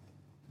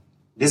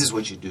this is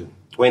what you do.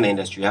 When in the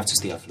industry, you have to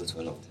stay afloat for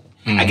a long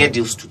time. I get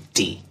deals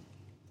today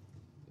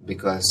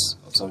because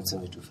of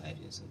something we do 5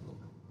 years ago.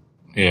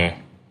 Yeah.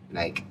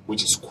 Like,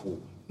 which is cool.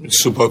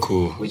 Super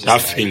cool. Which is That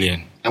like-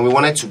 feeling. And we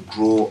wanted to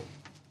grow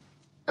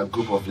a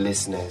group of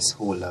listeners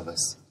who will love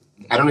us.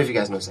 I don't know if you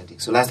guys know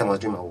Sadiq. So last time I was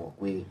doing my work,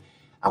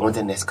 I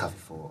wanted Nescafe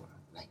for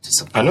like to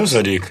support. I know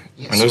Sadiq.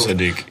 Yeah, I know so-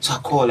 Sadiq. So I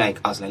called, I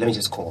was like, let me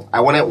just call. I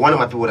wanted one of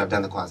my people would have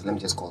done the call. I said, let me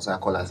just call. So I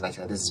called. I was like,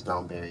 this is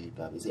Brownberry.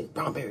 He said,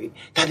 Brownberry,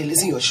 Daddy,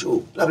 listen to your show.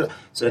 Blah blah.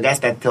 So the guy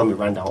started telling me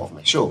rundown of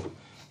my show.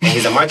 And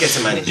he's a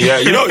marketing manager. Yeah,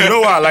 you know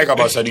what I like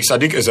about Sadiq?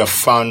 Sadiq is a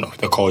fan of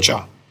the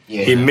culture.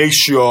 Yeah. He makes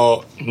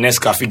sure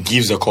Nescafe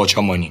gives the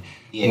culture money.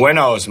 Yeah. When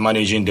I was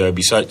managing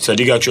Derby,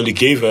 Sadiq actually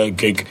gave a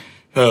gig,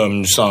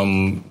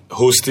 some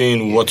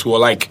hosting, what were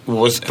like,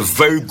 was a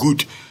very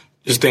good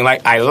this thing.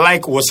 Like, I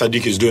like what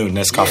Sadiq is doing with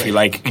Nescafe. Yeah.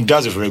 Like, he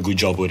does a very good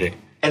job with it.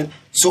 And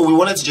so we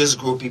wanted to just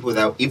grow people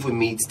that if we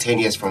meet 10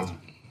 years from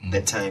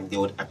the time, they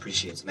would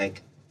appreciate.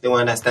 Like, they will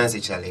understand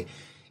each other.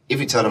 If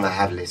you tell them I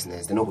have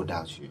listeners, they don't go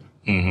doubt you.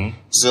 Mm-hmm.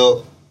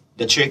 So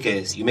the trick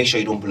is you make sure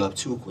you don't blow up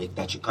too quick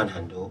that you can't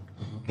handle.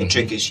 The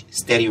trick is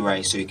steady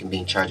rise so you can be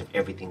in charge of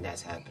everything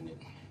that's happening.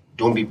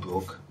 Don't be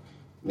broke.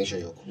 Make sure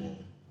you're cool.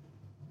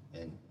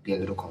 And be a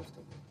little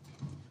comfortable.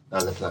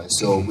 That's the plan.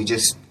 So we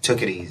just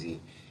took it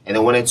easy. And I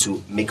wanted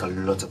to make a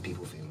lot of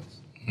people famous.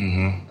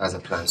 Mm-hmm. That's the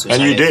plan. So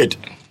And you did.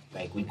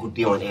 Like, we could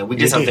be on air. We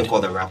You did something did.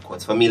 called the rap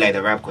court. For me, like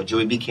the rap court,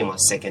 Joey B came on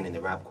second in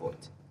the rap court.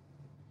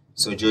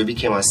 So Joey B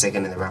came on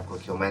second in the rap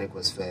court. Kilmatic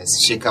was first.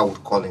 Shaker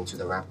would call into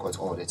the rap court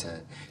all the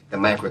time. The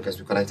mic records,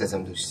 we connected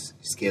them to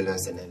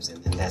Scalers and M's,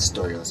 and then that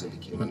story also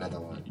became another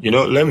one. You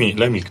know, let me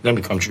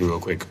come through real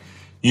quick.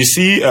 You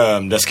see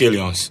the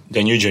Scallions,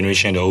 the new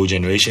generation, the old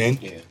generation.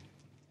 Yeah.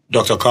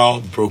 Dr.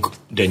 Carl broke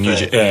the new,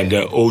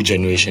 the old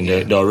generation,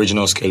 the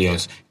original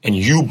Scallions, and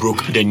you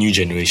broke the new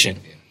generation,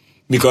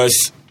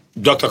 because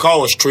Dr.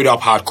 Carl was straight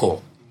up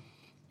hardcore,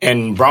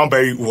 and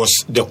Brownberry was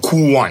the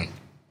cool one.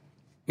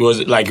 It was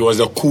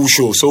the cool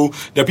show. So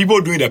the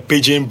people doing the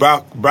paging,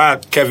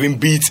 Brad, Kevin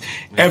Beats,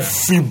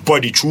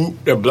 everybody through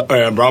the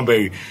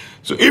Brownberry.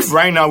 So if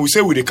right now we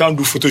say we can't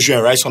do photo shoot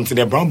and write something,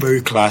 the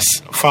Brownberry class,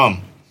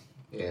 fam,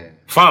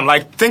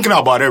 like thinking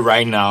about it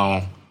right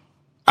now,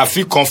 I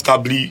feel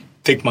comfortably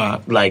take my,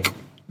 like,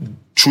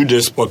 through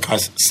this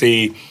podcast,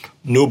 say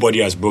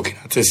nobody has broken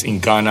artists in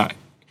Ghana,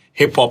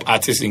 hip-hop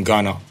artists in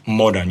Ghana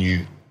more than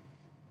you.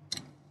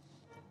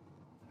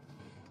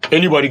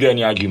 Anybody get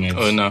any arguments?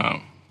 Oh,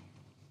 no.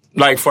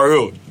 Like, for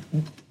real,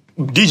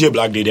 DJ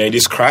Black did they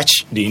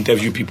scratch, they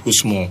interview people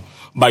small,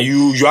 but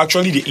you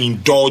actually they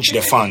indulge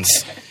the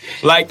fans.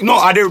 Like, no,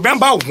 I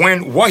remember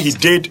what he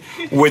did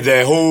with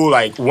the whole,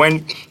 like,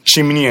 when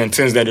Chimney and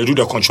things, that they do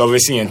the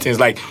controversy and things,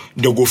 like,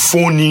 they go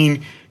phone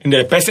in, and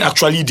the person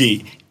actually,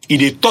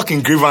 they talk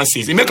in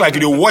grievances. It make like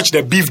they watch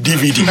the beef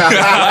DVD.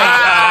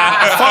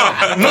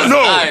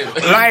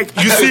 No. Like,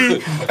 you see,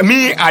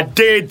 me, I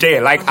did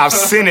there. Like, I've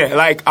seen it.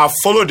 Like, I've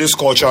followed this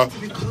culture,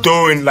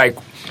 doing, like,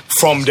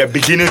 from the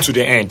beginning to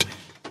the end.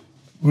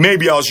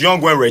 maybe I was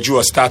young when Reggie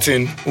was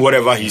starting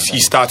whatever he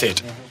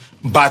started.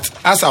 But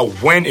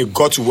when it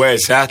got to where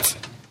it's at,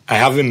 I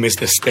haven't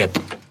missed a step.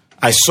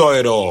 I saw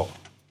it all.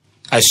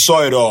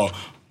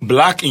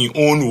 Black in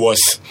Own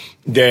was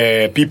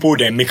the people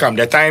that make them.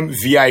 The time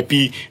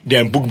VIP,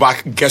 then book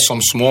back, get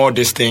some small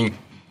this thing.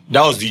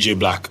 That was DJ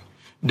Black.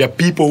 The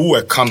people who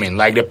were coming,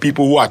 like the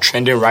people who are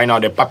trending right now,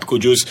 the Papi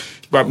Kojos,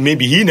 but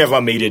maybe he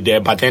never made it there,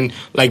 but then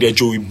like the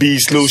Joey B,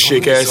 Slow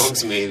Shakers. The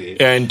songs made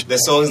it. And the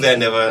songs that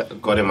never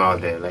got him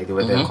out there, like they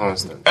were there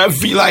constant.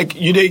 Every, like,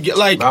 you did get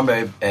like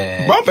Brownberry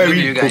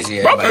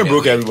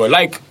broke everybody.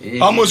 Like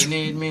almost.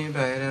 Need me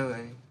by the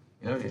way.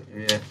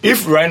 Yeah.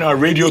 If right now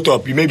Radio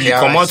Top, you maybe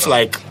come out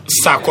like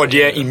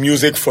Sarkodie in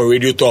music for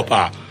Radio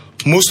Top,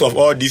 most of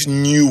all this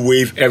new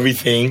wave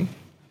everything,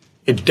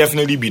 it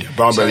definitely be the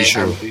Brownberry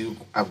show.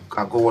 I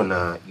go on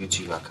a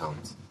YouTube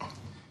account.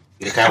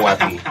 The kind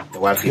Wapi, the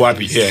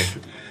Wapi, yeah.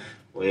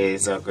 Where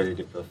Sarkodie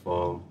to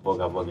perform,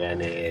 Boga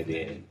and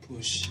then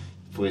push.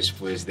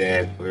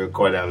 Then we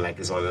record them like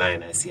it's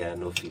online. I see I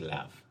no feel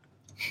laugh.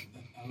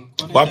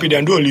 Wapi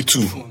then do only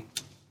 2.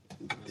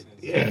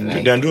 Yeah,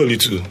 like, then do only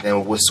 2.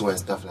 Then whistle and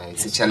stuff like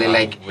it's actually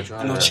like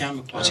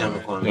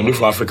Chamicon. Then do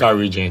for Africa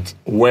region.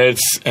 Words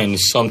and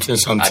something.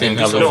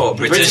 No,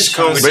 British.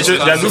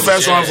 Then do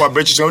first one for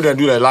British. Then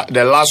do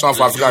the last one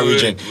for Africa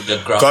region. The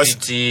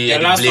graffiti,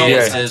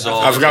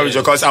 Africa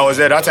region. Because I was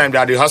there that time.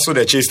 That they hustled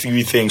the Chase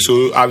TV thing.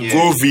 So I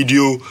go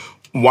video.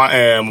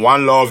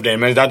 One Love, then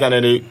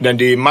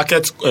they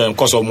market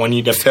cost of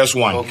money. The first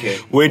one,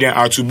 where then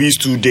R2B's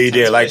 2 day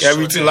there, like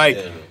everything, like.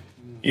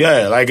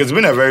 Yeah, like it's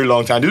been a very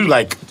long time. This is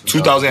like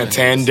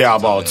 2010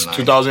 thereabouts,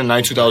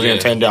 2009,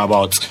 2010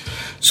 thereabouts.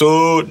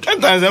 So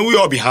sometimes then we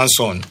all be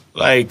hands-on.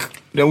 Like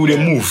then we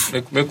move.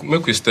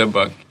 Make we step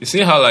back. You see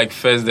how like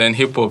first then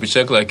hip hop, you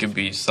check like it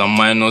be some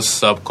minor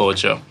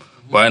subculture.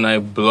 Why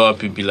not blow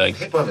up? It be like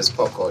hip hop is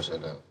pop culture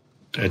now.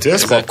 It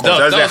is pop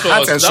culture. That's the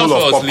heart and soul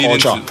of pop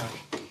culture.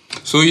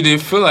 So you they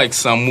feel like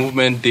some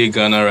movement they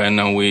gonna right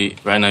now be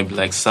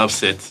like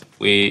subset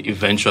where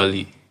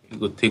eventually it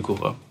will take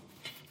over.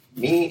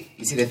 You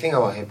see, the thing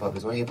about hip hop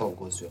is when hip hop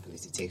goes to a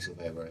place, it takes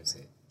over everyone's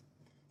head.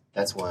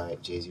 That's why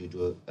Jay-Z would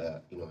do,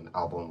 an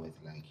album with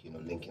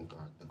Linkin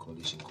Park, the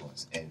Coalition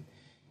Cause, and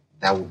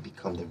that would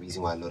become the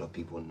reason why a lot of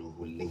people knew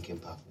who Linkin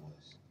Park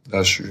was.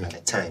 That's true. At the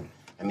time,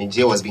 I mean,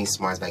 Jay was being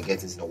smart by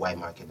getting into the white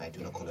market by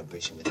doing a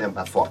collaboration with them,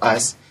 but for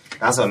us,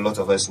 that's how a lot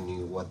of us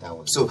knew what that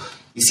was. So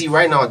you see,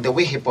 right now, the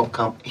way hip hop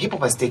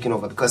has taken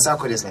over because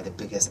Sarkodie is like the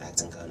biggest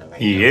act in Ghana right now.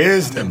 He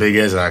is the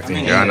biggest act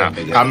in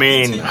Ghana. I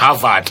mean,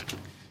 Harvard.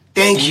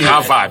 Thank you.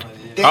 Harvard.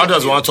 How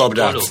does one top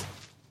that?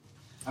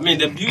 I mean,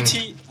 the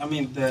beauty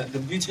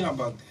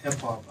about hip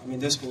hop, I mean,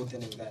 this whole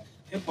thing is that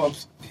hip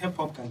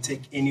hop can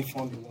take any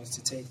form it wants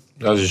to take.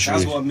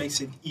 That's what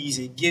makes it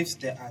easy. It gives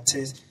the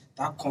artist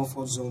that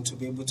comfort zone to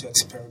be able to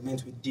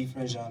experiment with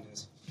different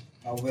genres.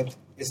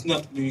 It's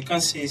not, you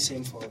can't say the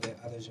same for the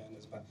other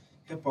genres, but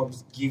hip hop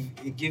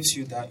gives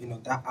you that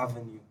that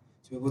avenue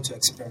to be able to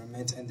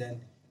experiment and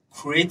then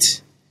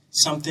create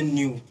something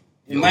new.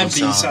 It might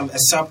be a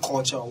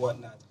subculture or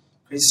whatnot.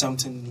 Create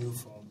something new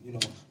from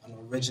an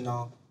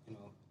original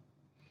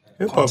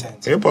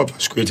content. Hip hop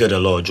has created a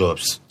lot of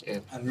jobs. Yeah.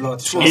 A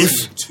lot.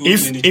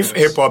 If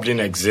hip hop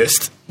didn't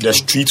exist, the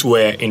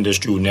streetwear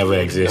industry would never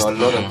exist.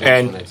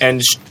 And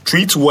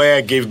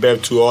streetwear gave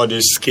birth to all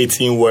these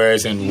skating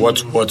wears and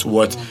what.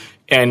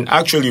 And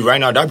actually, right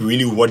now, that's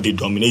really what they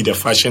dominate the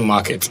fashion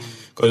market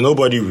because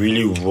nobody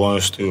really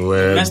wants to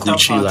wear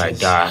Gucci like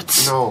that.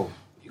 No,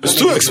 it's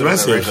too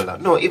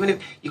expensive. No, even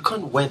if you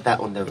can't wear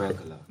that on the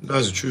regular.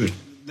 That's true.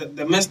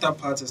 The messed up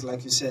part is,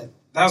 like you said,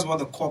 that's what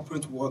the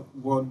corporate world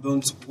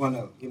don't want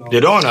to,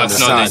 They don't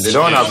understand. They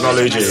don't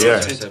acknowledge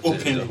it,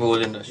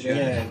 openly.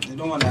 Yeah, they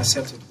don't want to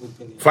accept it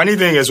openly. Funny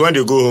thing is, when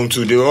they go home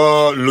too, they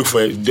all look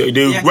for it.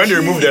 When they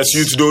remove their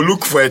suits, they'll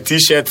look for a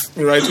t-shirt,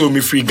 right, to me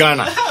free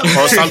Ghana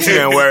or something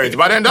and wear it.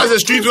 But then that's the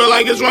street where,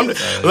 like, it's from,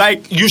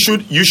 like, you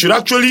should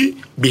actually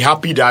be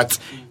happy that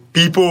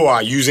people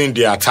are using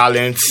their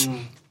talents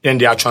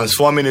and they are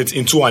transforming it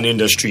into an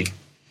industry.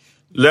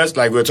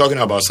 Like we're talking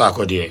about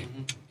Sarkodie.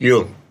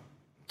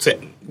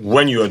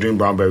 When you are doing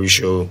Brownberry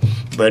show,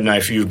 but now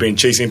if you've been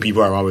chasing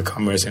people around with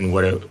cameras and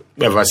whatever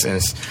ever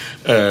since,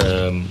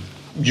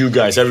 you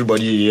guys,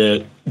 everybody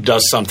here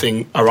does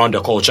something around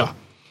the culture.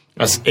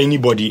 Has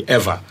anybody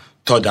ever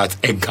thought that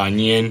a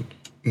Ghanaian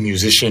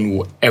musician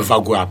will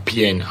ever go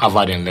appear in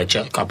Harvard and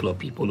lecture a couple of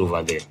people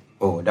over there?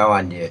 Oh, that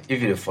one there.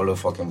 If you follow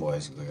fucking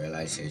boys, you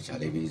realize it,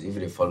 Charlie. If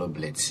they follow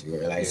Blitz, you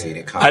realize it.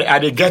 They can't. I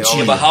get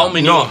you. But how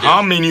many? No,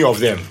 how many of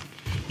them?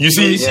 You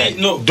see,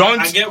 don't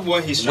I get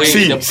what he's saying.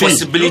 saying. The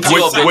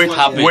possibility of it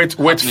happening.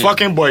 With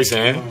fucking boys,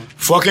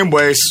 fucking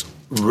boys.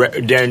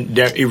 Then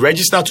it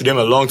registered to them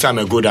a long time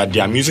ago that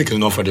their music is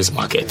not for this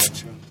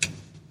market,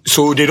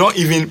 so they don't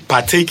even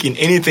partake in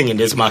anything in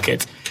this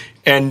market.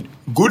 And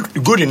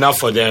good enough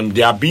for them.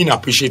 They are being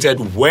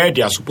appreciated where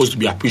they are supposed to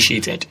be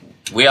appreciated.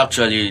 We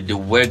actually the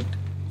word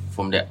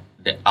from the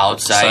the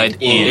outside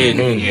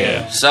in.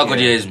 Yeah.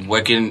 Sarkodie is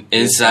working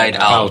inside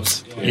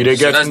out. You dey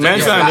get that's the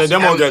mental and the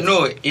demo get.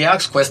 No, he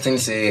asks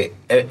questions. Say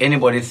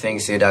anybody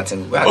thinks say that.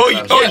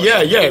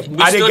 Yeah.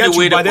 I dey still get the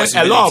way you, the but then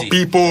a lot of possibility.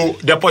 people,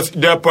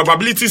 the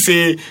probability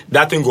say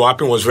that thing go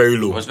happen was very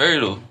low. It was very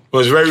low. It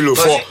was very low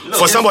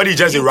for somebody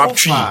just a You rap go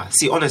tree. far.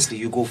 See, honestly,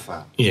 you go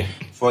far. Yeah.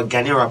 For a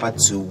Ghanaian rapper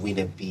to win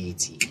a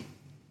BET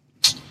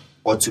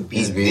or to be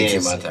It's BET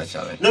there. matter,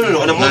 challenge.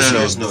 No. On a more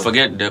serious note.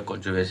 Forget the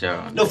controversy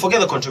around. No, forget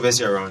the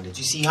controversy around it.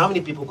 You see, how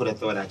many people could have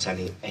thought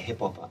actually a hip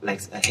hop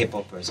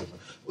person?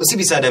 Well,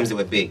 CB Adams, they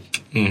were big,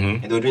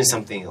 and they were doing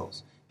something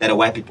else that the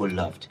white people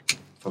loved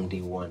from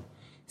day one.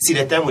 See,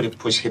 the time when they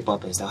push hip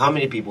hop and stuff, how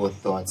many people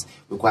thought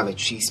we could have a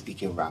tree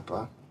speaking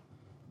rapper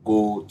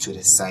go to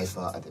the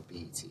cipher at the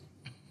BET?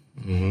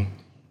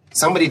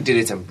 Somebody did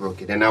it and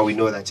broke it, and now we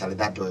know that Charlie,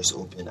 that door is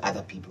open.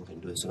 Other people can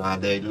do it. So now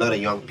there are a lot of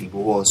young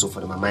people who also,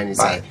 for my mind, is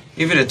But like,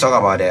 if you talk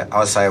about the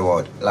outside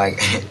world, like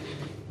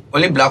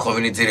only black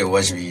community they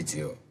watch BET.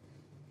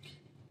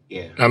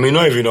 yeah. I mean,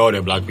 not even all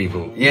the black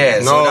people. Yeah,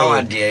 so No. that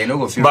one there, you know,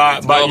 go feel.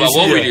 But No, you but see,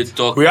 what will yeah, they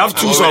talk? we have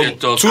What tools will of they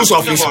talk? tools I'm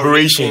of talking about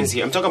inspiration. ratings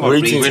here. I'm talking about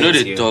Ratings. We know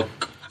they here.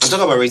 talk. I'm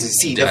talking about ratings.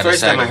 See, The the other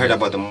first time side I of heard it.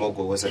 about the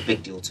Mogul was a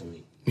big deal to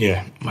me.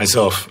 Yeah,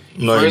 myself.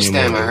 Not First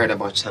anymore. time I heard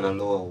about Channel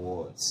Law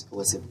Awards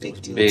was a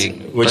big deal to Big.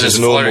 me. Which But is it's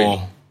no foreign.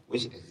 more.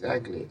 Which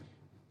exactly.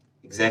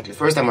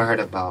 First time I heard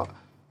about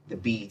the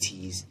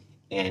BETs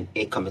and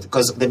it coming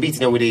because the BET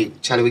then we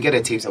get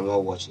the tapes and we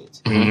all watch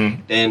it.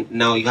 Then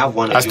now you have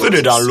one. I still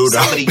did download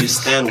that. somebody you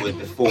stand with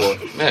before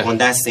on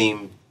that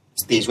same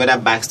stage, whether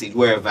backstage,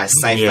 wherever,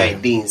 sci-fi, Yeah.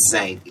 be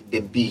inside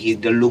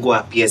the logo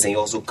appears and it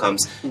also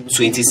comes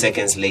 20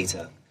 seconds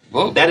later.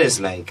 Well, That is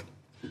like.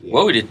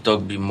 what would the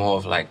talk be more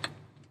of like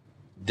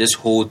this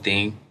whole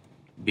thing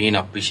being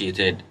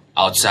appreciated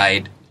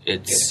outside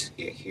its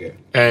Here.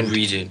 And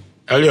region?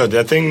 earlier,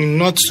 the thing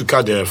not to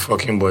cut the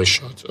fucking boys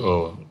short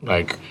or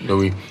like the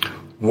way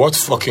what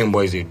fucking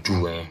boys they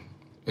do,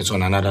 it's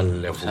on another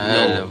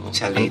level.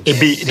 Charlie,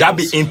 That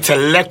be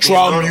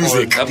intellectual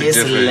music. That'd be This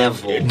different.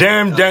 level.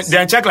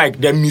 Then check like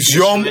the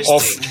museum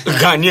of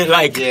Ghanaian,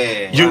 like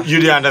Yeah. you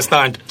didn't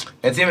understand.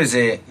 The thing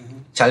is,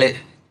 Charlie,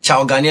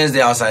 Chow Ghanaians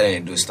they outside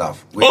and they do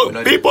stuff. People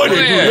they do,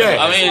 yeah.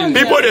 yeah. I mean,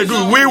 People they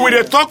do. We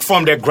they talk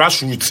from the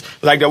grassroots,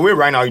 like the way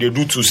right now they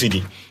do 2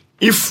 CD.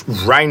 If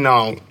right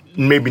now,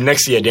 maybe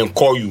next year, then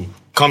call you,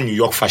 come New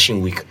York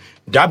Fashion Week.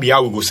 That be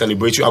how we go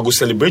celebrate you. I go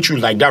celebrate you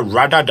like that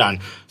rather than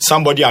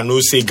somebody I know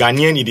say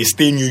Ghanaian they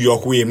stay in New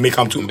York way and make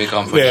them to Make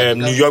 'em for that.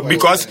 New York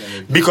because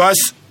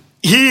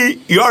you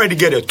already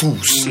get the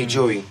tools. See,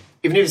 Joey,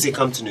 even if they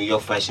come to New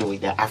York Fashion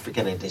Week, the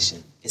African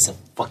edition, it's a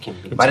fucking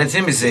big But the deal.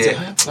 thing is,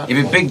 it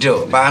be big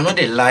deal. But I know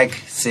they like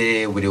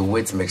say with the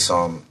wait make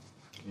some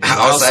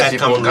outside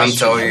people come can reach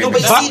tell you. you. No,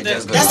 but But see,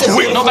 just go that's down.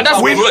 the No, but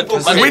that's we good.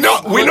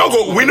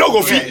 we no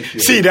go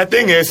fit. See, the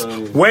thing is,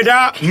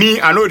 whether me,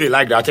 I know they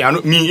like that thing. I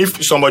know me,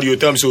 if somebody will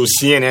tell me so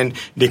CNN,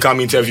 they come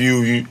interview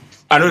you.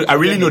 I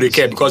really know they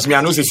care because me,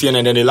 I know say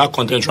CNN and they lack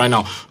content right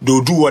now.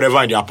 They'll do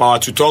whatever in their power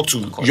to talk to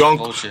young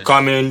bullshit.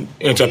 coming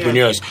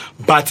entrepreneurs.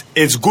 But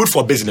it's good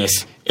for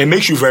business. It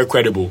makes you very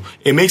credible.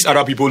 It makes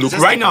other people look.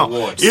 Just Right like now,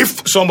 awards.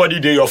 if somebody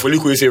they your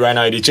follicle say right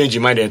now they change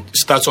your mind and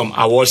start some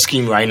award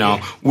scheme right now,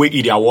 where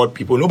it award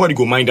people, nobody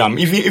go mind them.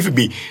 Even if it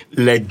be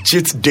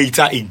legit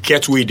data, it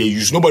get where they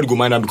use. Nobody go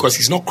mind them because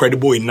he's not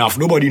credible enough.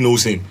 Nobody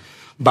knows him.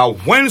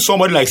 But when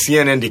somebody like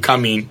CNN they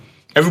come in,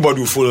 everybody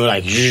will follow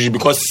like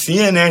because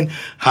CNN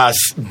has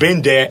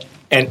been there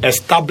and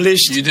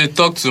established. You did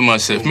talk too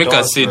much, Seth. Make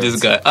us say this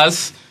guy.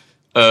 As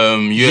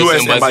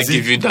US Embassy Embassy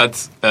give you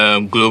that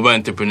global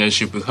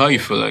entrepreneurship week, how you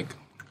feel like?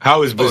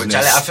 How is Oh, business?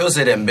 Charlie, I feel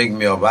say them big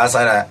meal, but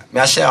outside that, me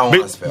I share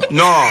one spell.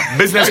 No,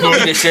 business no.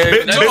 They share-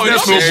 Business no, no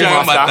they share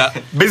boom matter.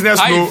 after. Business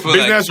How you no. feel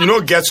Business you know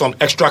get some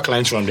extra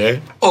clients from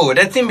there. Oh,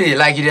 that thing be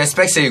like you dey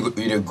expect say you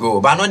dey go,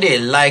 but I know they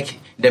like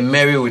the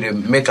merry with the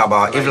make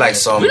about if like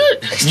some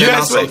external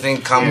Yes,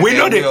 something come, we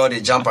know they they- all they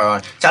jump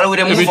around. Charlie, we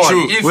dey It move be on.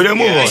 true. If, We dey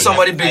move on. if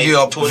somebody big you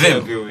up, totally Vim,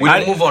 agree with we I-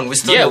 dey move on. We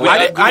still Yeah, dey we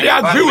work.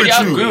 I agree with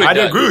We you. agree with I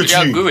that. agree with We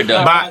agree you. with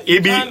that. But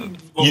it be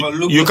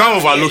you can't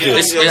overlook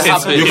it. It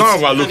happens. You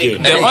can't overlook it.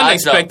 And The it adds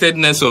up.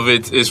 unexpectedness of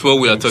it is what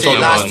we are talking So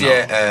about last now.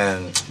 year,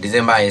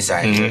 December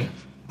inside,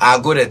 I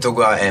go to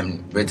Togo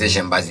British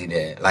embassy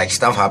there. Like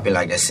stuff happen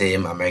like the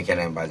same American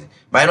embassy.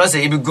 But I know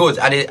say it be good.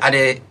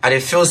 I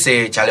feel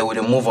say Charlie we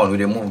dey move on, we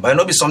dey move. But it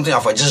not be something I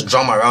for just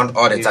drum around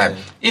all the time.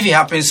 If it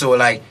happens, so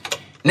like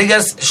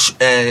niggas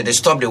they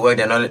stop the work,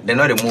 they not they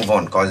move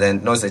on because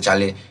then no say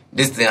Charlie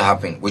this thing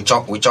happen. We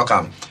chop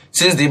him.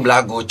 Since the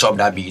black go chop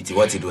that BET,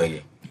 what he do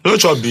again? No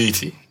chop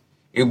BET.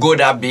 You go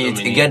that beat,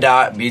 you get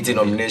that BET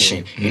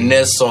nomination. The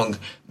next song,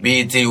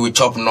 BET we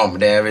chop nom,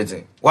 then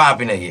everything. What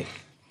happened again?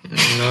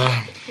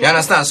 You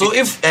understand? So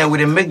if we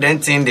dey make them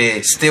thing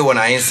they stay on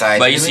our inside.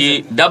 But you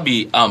see, that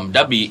be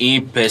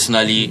him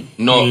personally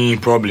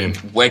not problem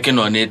working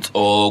on it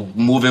or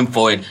moving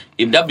forward.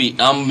 If that be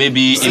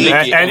maybe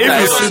and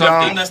if you sit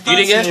down,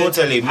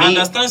 Totally. I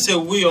understand. Say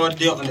we are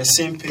there on the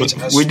same page.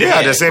 As we there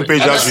at the same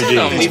page as we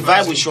We did.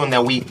 vibe with Sean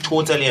that we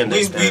totally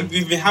understand.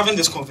 We've been having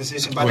this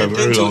conversation, but For a the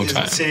very thing long too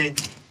time. is say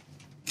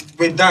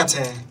with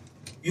that.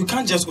 You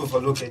can't just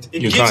overlook it.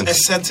 It You gives can't. a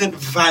certain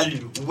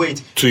value,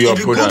 weight. To your if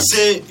you product. could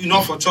say,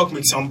 for talk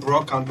make some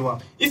bro can do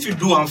it. If you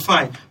do, I'm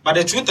fine. But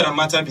the truth of the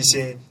matter be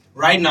say,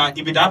 right now,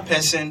 if that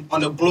person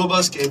on a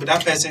global scale, if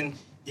that person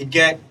it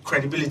get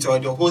credibility or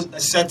the whole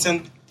a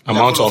certain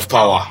Amount level of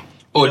power.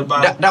 Oh,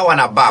 that one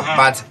above,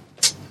 but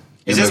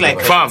It's just like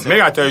Fam,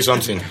 may I tell you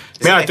something?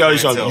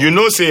 You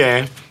know,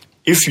 say,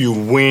 if you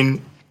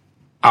win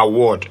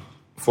award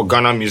for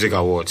Ghana Music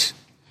Awards,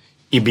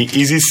 it be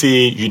easy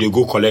say you dey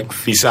go collect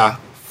visa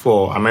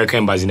for American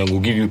Embassy and go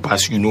give you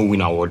pass,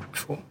 win award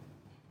before.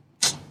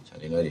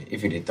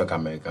 if you dey talk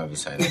American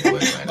visa, it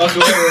work right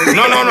now.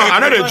 No, I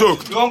know the joke.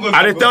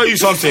 I dey tell you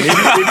something. It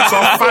is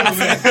some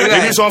fact.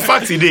 It is some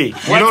fact today.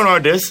 You don't know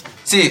this?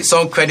 See,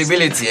 some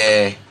credibility,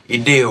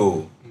 it dey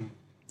oh.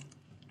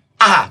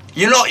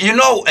 You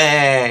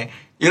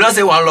know,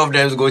 say one of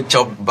them go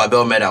chop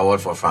Babel Med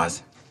Award for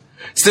France.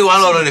 Still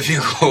one of them if you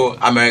go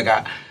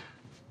America.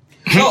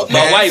 No,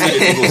 but why would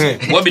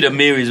it go? What be the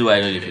main reason why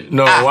don't you go?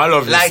 No, one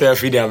of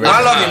yourself in the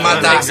American. One of it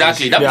matter.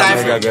 Exactly.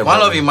 That Yeah,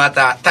 One of it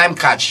matter. Time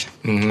catch.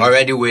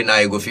 Already way now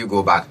you go feel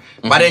go back.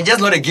 But they just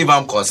not they give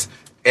them cause.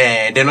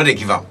 They not they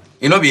give them.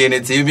 You know be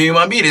anything. You be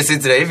human being they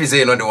sit there. If you say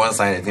you know the one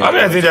sign anything. I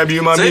don't think that be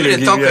human So being. if they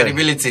they talk give you.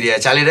 credibility there,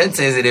 Charlie then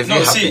says they feel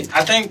No, happy. see,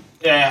 I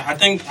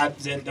think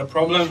the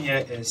problem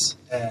here is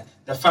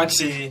the fact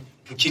say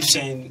we keep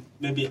saying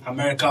maybe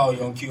America or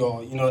Yankee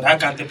or that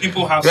kind of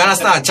people have. You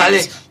understand, Charlie?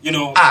 those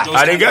I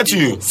kind didn't of get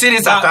people. you. See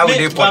this But Accra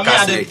me- With Day but me, podcast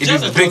I today. did- It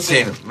just is a big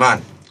thing. thing,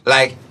 man.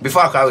 Like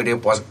before Accra With Day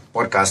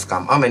podcast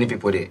come, how many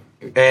people they?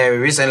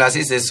 Recently I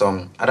see say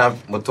some other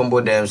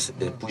Motombo dams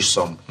they push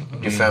some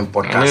different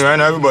podcasts. I mean, right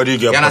now everybody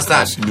get You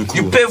understand? podcasts, it be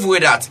cool. You pave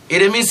with that.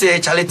 It means say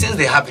Charlie things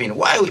they happen.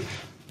 Why?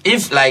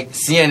 If like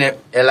CNN,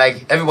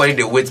 like everybody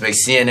they wait make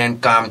CNN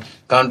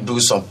come do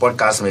some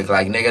podcasts make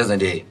like niggas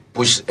and they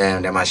push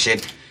them and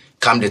shit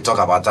come they talk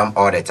about them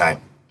all the time.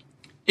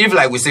 If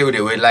like we say we they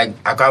wait like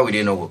Accra With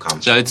Day no go come.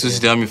 Charlie 2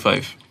 City Army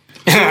 5.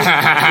 You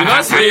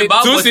know say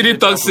 2 City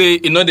talk say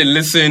they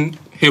listen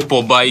hip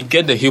hop, but you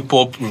get the hip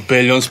hop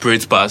rebellion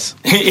spirit pass.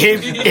 He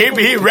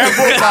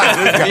rebel pass.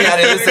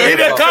 He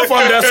dey come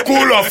from the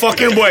school of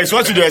fucking boys.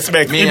 What do you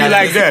expect? He be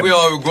like that. We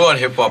all go on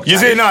hip hop. You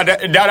see now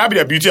that be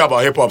the beauty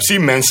about hip hop. See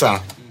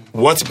Mensa,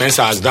 what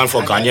Mensa has done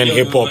for Ghanaian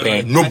hip hop,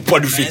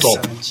 nobody fit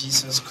talk.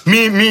 Jesus Christ.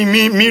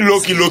 Me,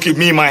 low-key,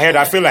 me in my head,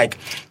 I feel like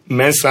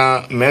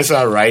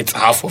Mensa writes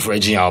half of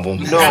Reggie album.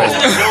 No.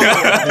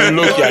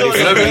 Low-key, I dey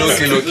feel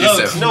like-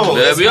 Look, No.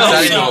 There we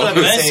are.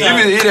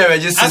 If he never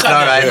just sit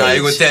down right now,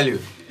 he will tell you.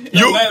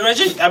 You-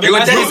 He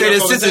will tell you say they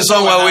sit in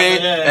somewhere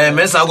where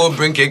Mensa go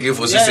bring KK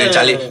for say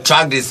Charlie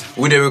track this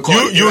with the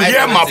record. You hear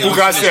Right now,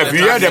 Mapuka step. You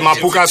hear the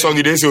Mapuka song.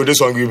 You didn't say this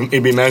song.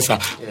 It be Mensa.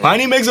 When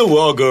he makes the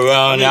world go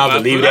round, I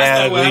believe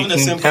that. We're having the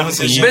same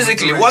conversation.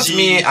 Basically, what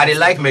me I dey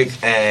like make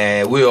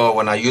we all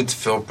when a youth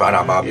feel proud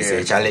about me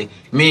say Charlie.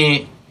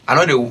 Me I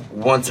know they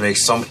want to make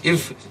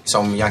if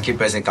some Yankee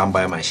person can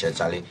buy my shirt,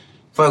 Charlie.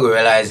 Before I go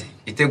realize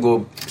it take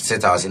go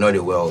sit house,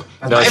 the world.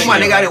 If my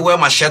nigga they wear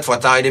my shirt for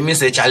town, they mean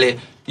say Charlie,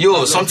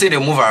 yo, something they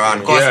move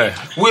around. Cause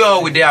we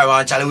all with there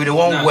around, Charlie, we the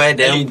one wear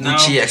them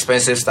Gucci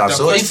expensive stuff.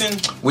 So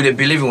if we they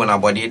believe in our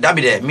body, that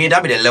be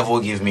the level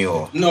give me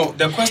all. No,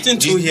 the question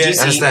too Do here you is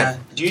understand?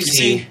 Do you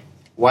see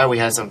why we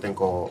had something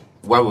called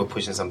why we're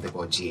pushing something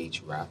called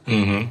GH rap?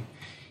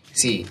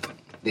 See,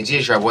 the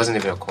GH rap wasn't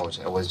even a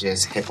culture; it was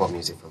just hip hop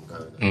music from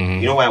Ghana.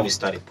 You know why we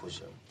started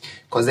pushing?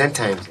 Because then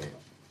times,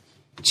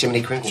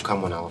 Chimney Crink will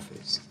come on our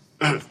office,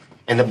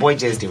 and the boy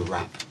just did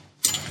rap.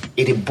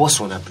 It a boss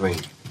on a brain.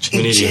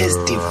 It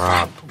just did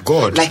rap,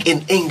 God. like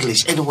in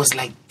English, and it was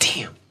like,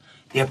 damn,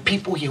 there are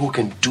people here who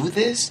can do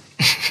this.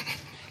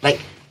 Like,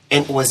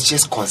 and it was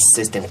just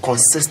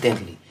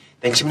consistently.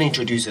 Then Chimney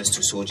introduced us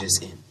to Soldiers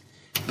In.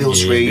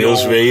 Bill's Radio.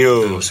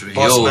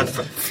 Bossman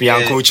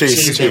Fianco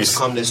Chase. Chase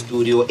come to the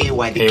studio.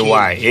 AY the Kid.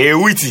 AY.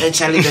 Witty. And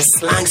Charlie, the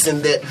slangs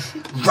and the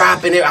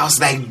rap in it, I was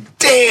like,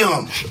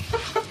 damn.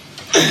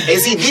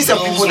 And see, these are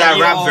people that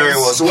rap very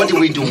well. So what did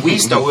we do? We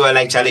were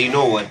like, Charlie, you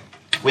know what?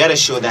 We had a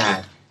show that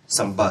had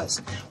some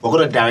buzz. We're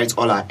going to direct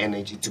all our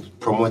energy to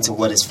promoting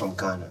what is from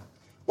Ghana.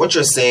 What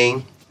you're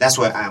saying, that's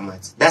where I'm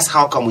at. That's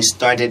how come we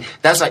started.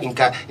 That's why, in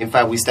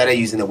fact, we started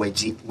using the word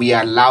G. We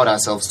allowed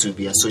ourselves to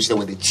be associated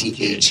with the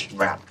GH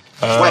rap.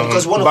 Why?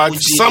 Because one but of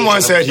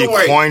someone said he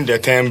coined the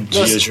term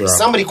No, GH rap.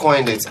 somebody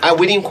coined it.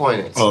 We didn't coin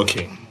it.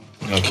 Okay.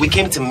 We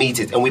came to meet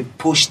it and we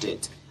pushed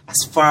it as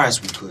far as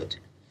we could.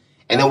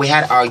 And then we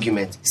had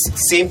arguments.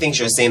 Same things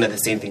you're saying are the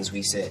same things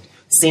we said.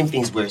 Same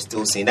things we're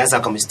still saying. That's how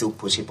come we still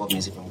push hip hop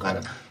music from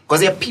Ghana.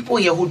 Because there are people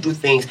here who do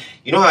things.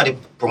 You know how they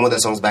promote their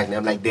songs back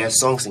now? Like there are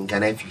songs in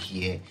Ghana, if you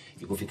hear,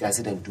 you go figure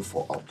it and do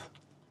for up.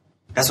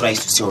 That's what I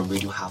used to see on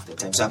radio half the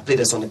time. So I play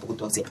the song and people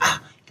talk, say,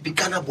 it be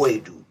Ghana boy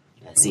do.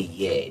 I say,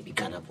 yeah, it be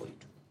Ghana boy do.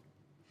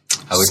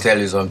 I will tell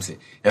you something.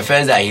 The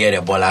first I hear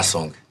the Bola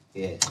song,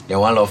 Yeah. the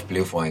one love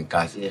play for in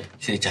cars. Yeah.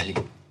 Say, Charlie,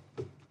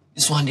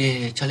 this one,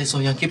 the Charlie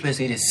song, young keepers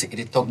say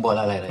they talk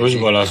Bola like that. Which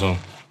Bola song?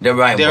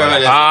 Deborah and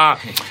Bola.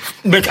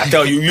 Make I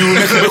tell you,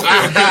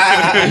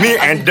 me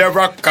and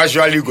Deborah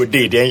casually go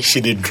there, then she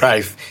did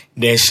drive,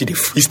 then she did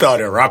freestyle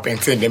the rap and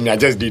thing, then I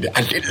just did it,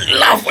 and they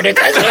laugh for the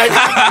guys like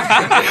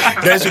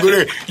then she go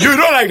there, you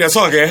don't like the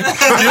song, eh? You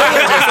don't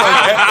like the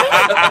song,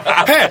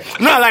 eh? Hey,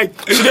 no, like,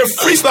 she did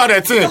freestyle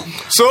the thing.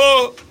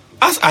 So,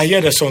 as I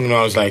hear the song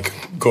now, I was like,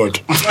 God,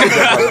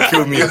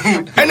 kill me.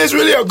 And it's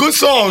really a good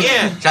song.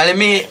 Yeah. Charlie,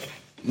 me,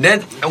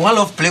 then one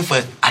love play for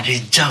at the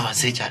jam and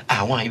say, Charlie,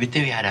 I want you to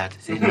tell me that.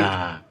 Say,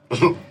 nah.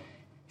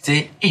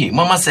 Say, hey,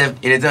 Mama said,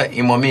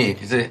 mommy,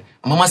 say,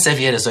 Mama said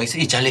here the song.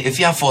 Say, Charlie, if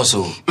you are forced,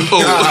 so. Hey,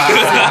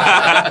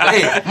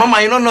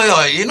 Mama, you don't know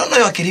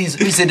your kids.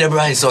 We say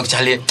Deborah is song,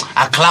 Charlie.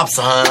 I clap,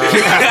 son.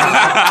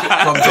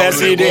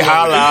 Jesse, they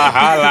holla.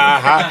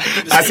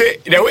 I say,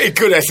 the way he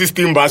killed the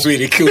 16 bars, way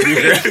they killed me.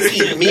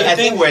 Me, I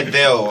think we're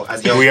there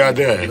as young We are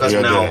people, there. Because We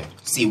are now, there.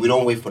 see, we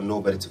don't wait for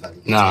nobody to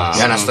validate. Nah.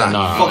 You understand?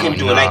 Fucking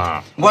do it.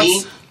 Like,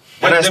 me,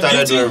 when I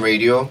started doing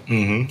radio,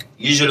 Mm-hmm.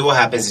 usually what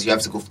happens is you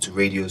have to go to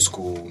radio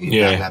school,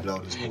 Yeah. blah, blah, blah,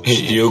 all this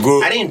bullshit. You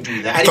go. I didn't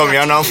do that. I Tommy,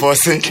 didn't I'm not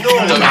forcing. No,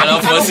 I don't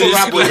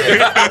rap with it. I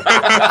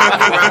don't rap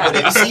with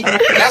it. You see,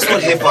 that's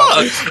what hip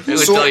hop They will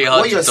is. tell So you how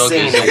what to you're talk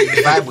saying, is-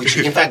 we vibe with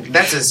you. In fact,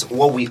 that is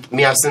what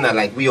I've seen that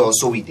like we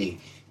did.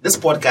 This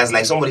podcast,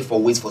 like somebody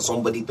waits for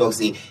somebody talks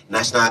the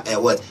national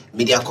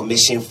media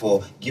commission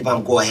for give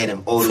them go ahead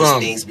and all those Fam.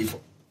 things before.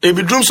 If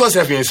you dream source,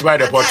 if you inspire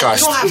the I don't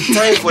podcast. have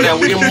time for that.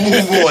 We didn't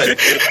move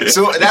on.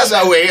 So that's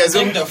why we're here. I So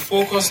think the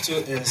focus too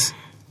is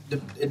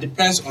it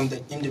depends on the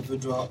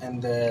individual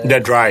and The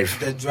drive.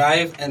 the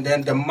drive, and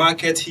then the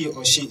market he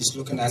or she is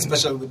looking at,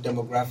 especially with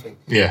demographic.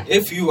 Yeah.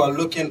 If you are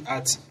looking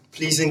at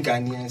pleasing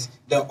Ghanaians,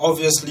 then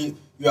obviously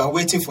you are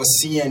waiting for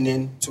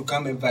CNN to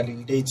come and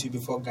validate you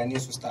before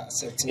Ghanaians will start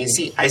accepting you it.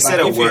 see, I But said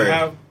a if you word.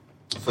 have-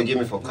 Forgive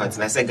me for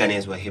cutting. I said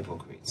Ghanaians were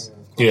hypocrites.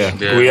 Yeah,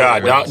 Yeah, we are.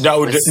 wait. That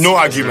would, no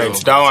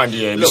argument. That one,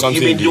 yeah. Look,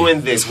 something you've been there.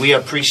 doing this. We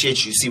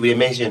appreciate you. See, we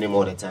mention your name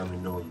all the time. We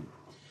know you.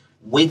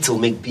 Wait till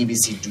make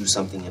BBC do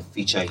something and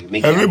feature you.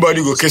 Make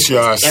Everybody go kiss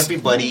your ass.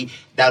 Everybody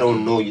that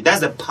don't know you.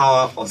 That's the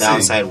power of the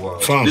outside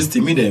world. Fam. This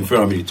team, me then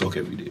Ferrami they talk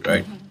every day,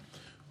 right?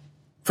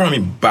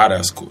 Ferrami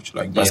badass coach,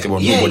 like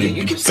basketball. Yeah, Nobody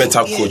you keep better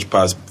saying, yeah. coach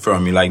past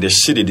Ferrami. Like the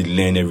shit that they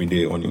learn every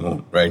day on your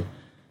own, right?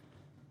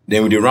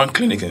 Then we they run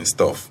clinic and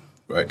stuff,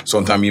 right?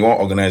 Sometimes you want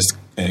to organize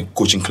a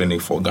coaching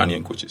clinic for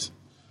Ghanaian coaches.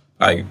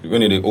 Like when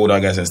the older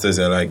guys and stuff,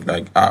 they're like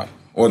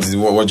what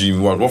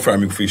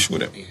Ferrami fish show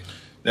them?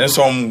 Then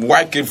some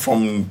white kid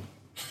from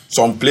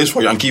some place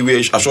for Yankee where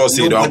I sure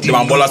say the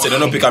Mambola said they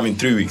don't pick up in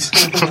 3 weeks,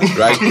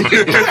 right? You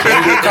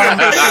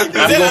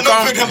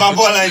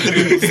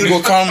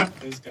go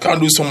come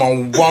do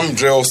some warm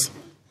drills.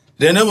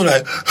 Then they were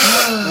like,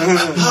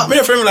 me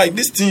and friend like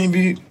this thing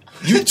be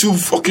YouTube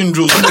fucking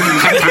drills.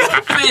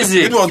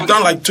 Basic. It was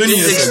done like 20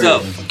 Basic years ago.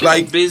 stuff.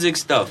 Like Basic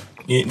stuff.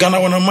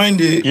 Ghana wanna mind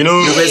it. You know,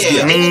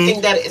 Yeah, me,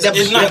 anything that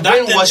the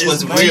brainwash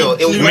was real.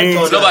 It Me- went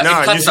on. No, but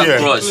Nah, it cuts you see,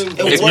 across. it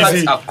It was cuts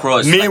easy.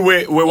 across. me like,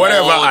 with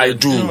whatever all I the-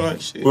 do,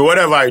 shit. with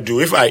whatever I do,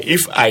 if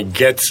I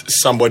get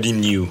somebody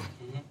new,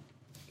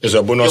 it's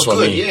a bonus You're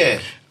for good, me. yeah.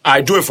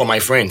 I do it for my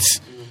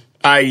friends.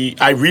 I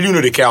really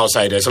know the care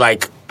outsiders.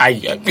 Like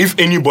if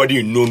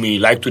anybody know me,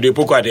 like today,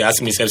 Poco they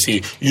ask me,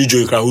 say, you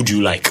Joey Kra, who do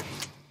you like?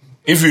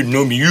 If you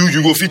know me,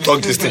 you go fit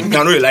talk this thing. I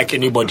don't really like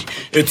anybody.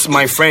 It's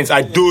my friends.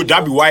 I do.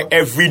 That be why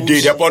every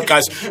day the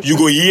podcast you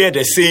go hear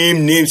the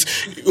same names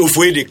of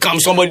where they come.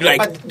 Somebody like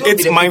But don't it's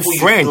be the my people you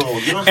friend, know.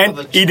 You don't and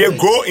have a they choice.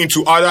 grow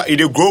into other.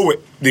 They grow with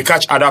they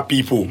catch other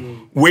people.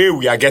 Where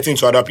we are getting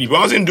to other people.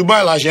 I was in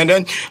Dubai last year, and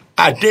then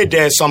I did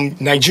there some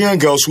Nigerian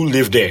girls who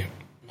live there.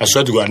 I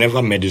swear to God, I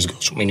never met these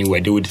girls from anywhere.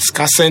 They were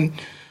discussing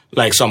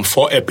like some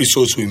 4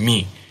 episodes with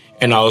me,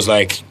 and I was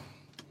like,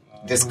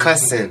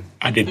 Discussing.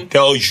 I did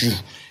tell you.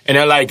 And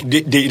they're like,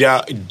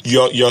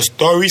 your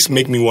stories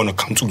make me want to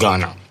come to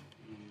Ghana.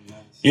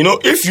 You know,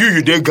 if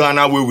you did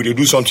Ghana where we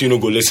do something, you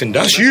know, go listen,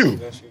 that's you.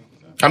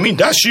 I mean,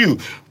 that's you.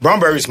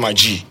 Brownberry is my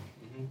G.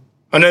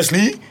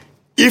 Honestly,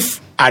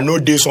 if I know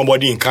there's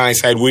somebody in kind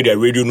side where the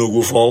radio no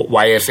go for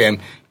YFM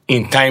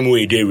in time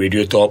where they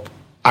radio top,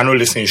 I no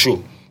listen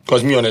show.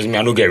 Because me, honestly,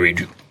 I no get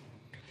radio.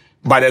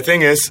 But the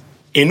thing is,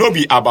 it no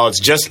be about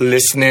just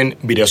listening,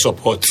 be the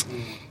support.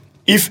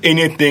 If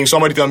anything,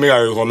 somebody tell me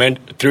I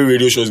recommend 3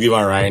 radio shows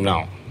given right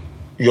now.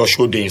 Your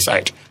show day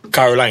inside.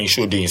 Caroline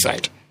show day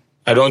inside.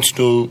 I don't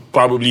know,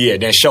 probably yeah.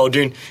 Then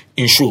Sheldon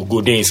in show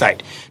go day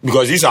inside.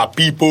 Because these are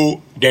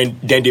people, then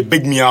they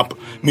big me up.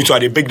 Me too,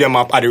 they big them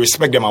up. I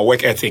respect them, my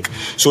work ethic.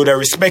 So the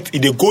respect,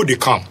 if they go, they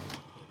come.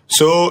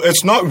 So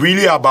it's not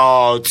really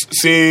about,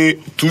 say,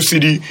 2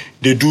 City,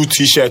 they do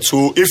t-shirts.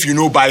 So if you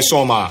know buy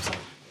some,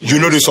 you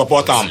know they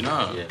support them.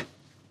 Yeah.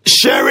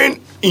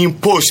 Sharing in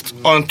post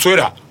on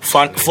Twitter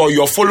for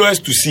your followers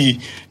to see,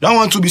 that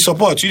one to be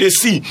support. You they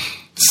see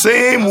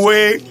same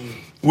way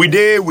we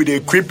they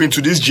creep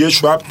into this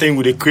GH rap thing.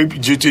 We they creep.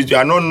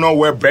 I don't know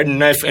where Bread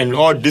Knife and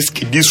all this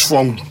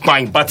from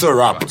bang battle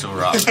rap.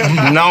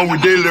 Now we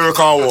did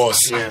Lyrical Wars,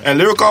 and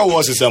Lyrical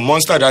Wars is a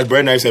monster that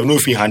Bread Knives have no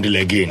fee handle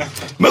again.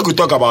 Make we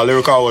talk about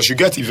Lyrical Wars. You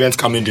get events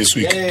coming this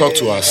week. Talk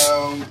to us.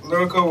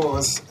 Lyrical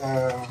Wars.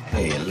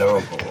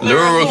 Lyrical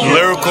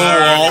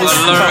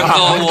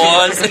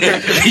Wars.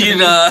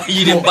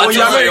 You didn't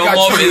battle for your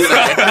mom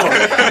inside.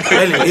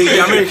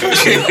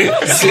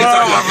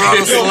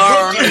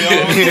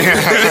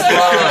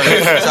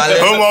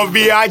 Home of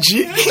BRG.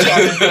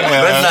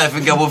 Bread Knife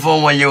and Gabo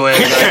phone when you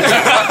went.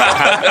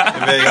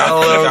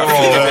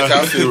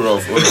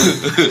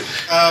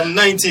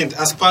 19th,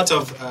 as part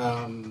of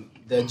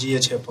the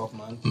GH Hip Hop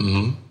Month,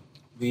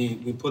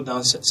 we put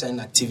down certain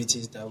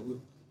activities that we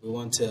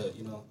want to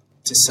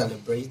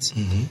celebrate,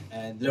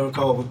 and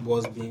Lyrical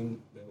was being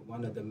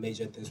one of the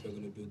major things we're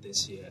going to do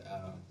this year.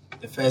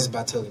 The first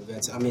battle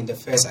event, the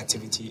first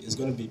activity is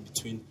going to be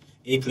between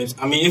A-Clips.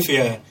 If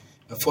you're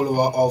a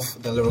follower of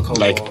the Lyrical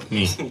like War,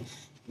 me.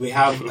 We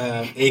have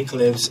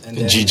A-Clips and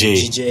then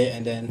GJ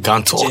and then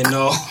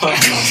Geno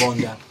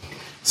Mabonda.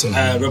 So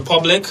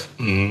Republic,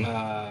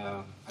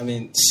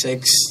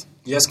 Six,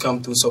 just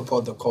come to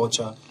support the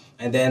culture.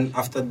 And then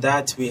after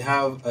that, we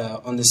have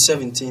on the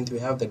 17th, we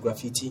have the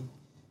graffiti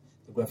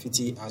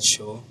art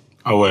show.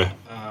 Where?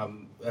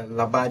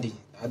 Labadi.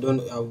 I don't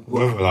know.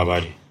 Where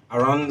Labadi?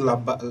 Around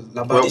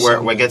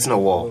Labadi. We're getting a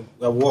wall.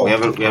 A wall.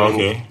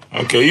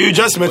 Okay. You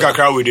just make a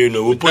crowd with you.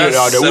 We'll put it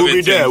out there.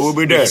 We'll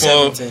be there.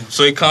 So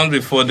it comes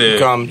before the...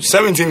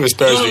 17th is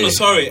Thursday. No,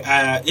 sorry.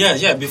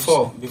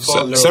 Before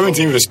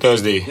 17th is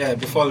Thursday. Yeah,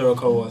 before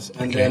Lyrical Wars.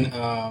 And then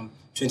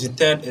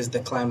 23rd is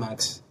the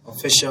climax.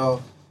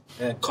 Official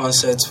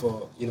concerts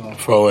for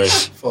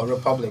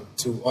Republic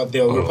or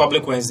the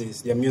Republic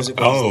Wednesdays, their music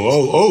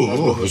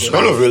Wednesdays. It's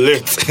gonna be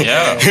lit.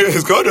 Yeah.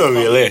 It's gonna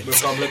be lit.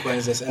 Republic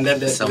Wednesdays. And then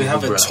we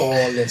have a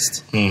tour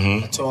list.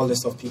 A tour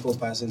list of people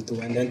passing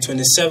through. And then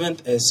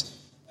 27th is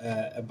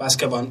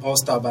an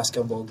all-star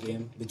basketball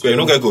game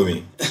between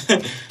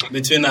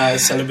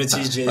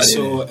celebrities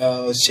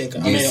JSO, Sheikh.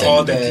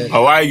 All the.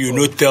 Why you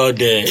not tell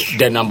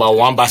the number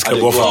one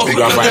basketball for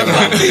program right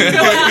now?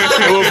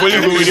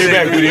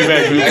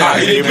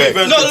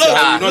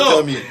 No.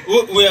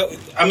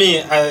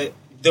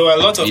 There were a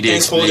lot of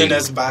things holding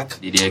us back.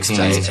 Did he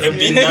explain? Just for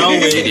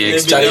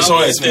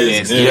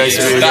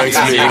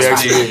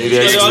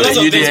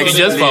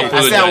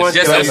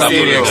apologize.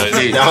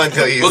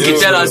 Okay,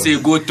 tell us a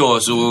go tour.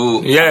 So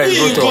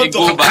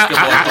go basketball.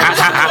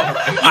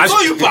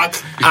 Before you pack,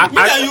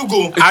 you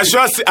go. I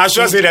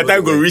sure say that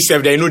I go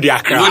receive. They know their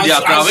crowd.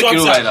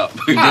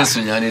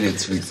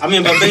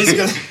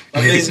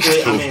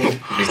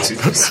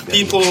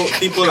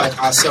 People like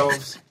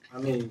ourselves.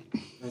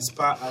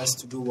 Inspire us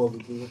to do what we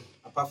do.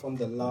 Apart from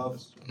the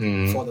love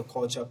for the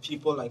culture,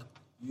 people like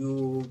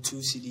you,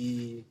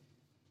 2CD,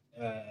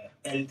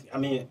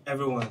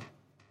 everyone.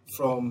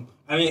 What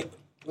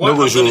I'm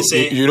going to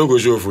say... You don't go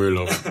show for your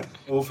love.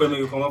 For me,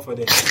 you come up for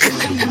that.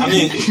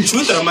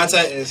 Truth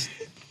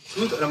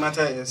of the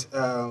matter is,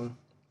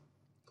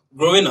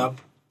 growing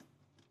up,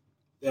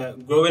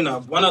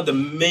 one of the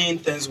main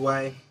things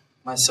why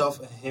myself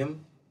and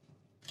him,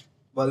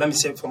 but let me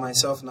say it for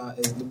myself now,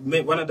 is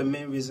one of the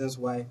main reasons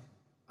why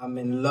I'm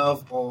in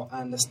love or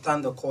I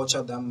understand the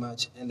culture that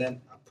much, and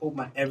then I put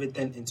my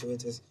everything into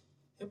it. Is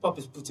hip hop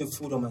is putting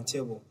food on my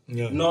table.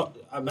 Yeah.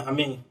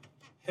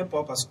 Hip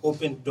hop has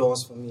opened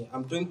doors for me.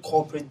 I'm doing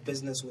corporate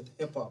business with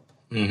hip hop.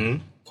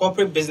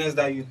 Corporate business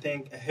that you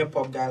think a hip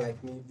hop guy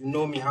like me, you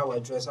know me, how I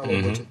dress, how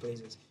I go to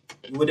places.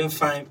 You wouldn't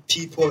find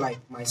people like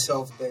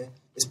myself there.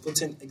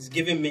 It's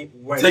giving me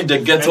work. Take the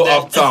ghetto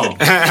uptown.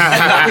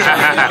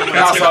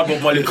 That's what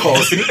Bob Marley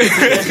calls it.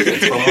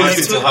 From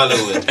Marley to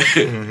Hollywood.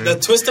 The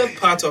twisted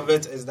part of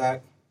it is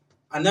that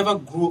I never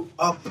grew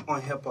up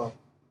on hip hop.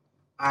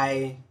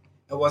 It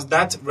was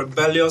that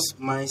rebellious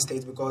mind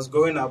state because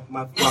growing up,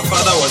 my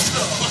father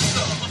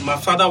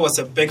was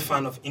a big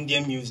fan of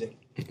Indian music.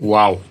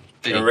 Wow.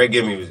 And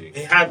reggae music.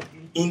 He had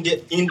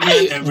Indian and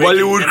reggae.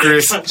 Bollywood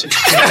Chris.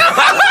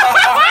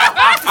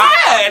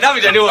 That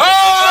was the new one.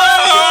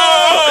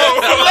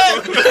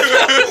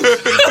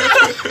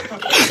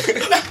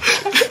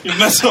 You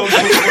mess up.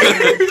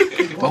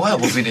 But why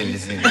would we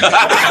listen? He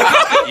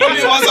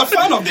was a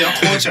fan of their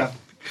culture.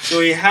 So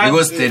he had. You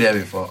go stay there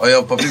before. Or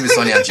your puppy with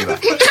Sonny Achiba.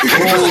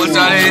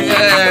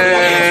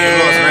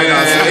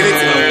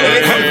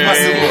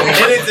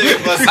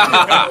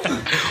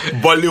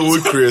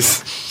 Bollywood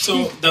Chris.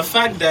 So the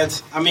fact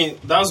that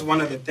that was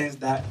one of the things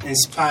that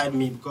inspired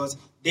me because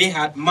they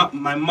had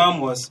my mom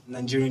was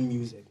Nigerian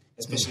music,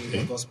 especially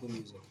the gospel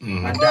music.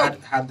 My dad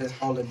had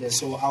all of this,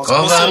 so I was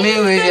Cover me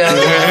with your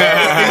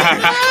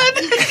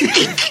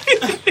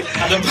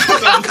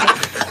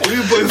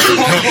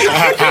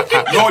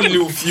No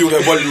new few,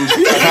 Bollywood.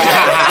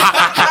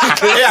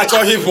 Hey, I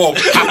thought hip hop.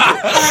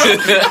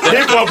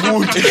 Hip hop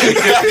wood. Hip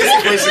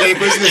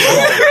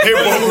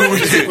hop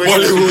wood.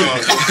 Bollywood.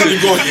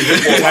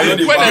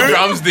 When the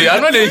drums there, I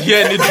know they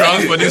hear any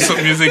drums, but there's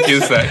some music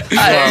inside. You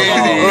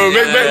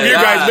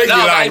guys make me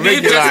line.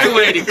 Make me line.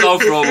 Where it come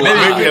from.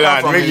 Make me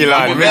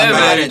line.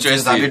 Very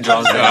interesting.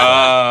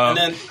 And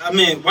then, I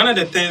mean, one of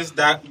the things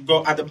that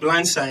got at the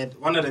blind side,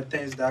 one of the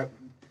things that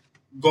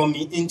got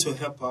me into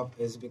hip hop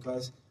is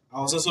because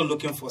I was also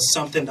looking for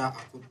something that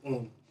I could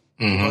own.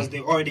 Because they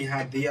already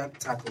had their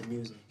type of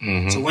music.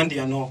 So when they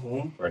are not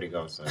home,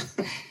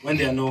 when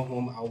they are not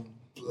home, I'll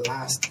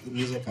blast the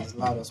music as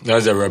loud as possible.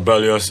 That's a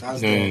rebellious That's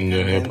thing in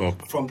and hip then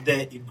hop. From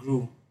there, it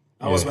grew.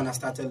 That was when I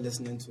started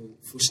listening to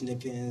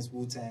Fushnikins,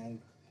 Wu-Tang,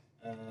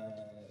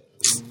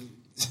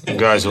 You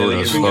guys old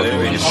as fuck.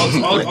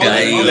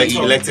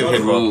 Elective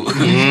hip hop.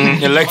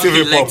 Elective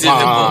hip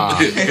hop.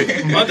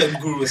 all the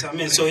gurus. I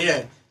mean, so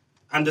yeah,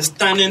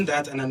 understanding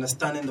that and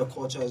understanding the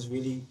culture has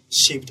really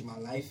shaped my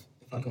life,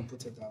 if I can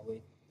put it that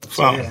way.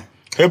 So, yeah.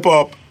 Hip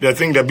hop,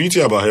 the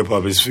beauty about hip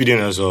hop is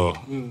feeding us all.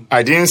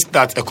 I didn't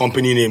start a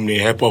company named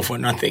Hip Hop for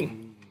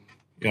nothing.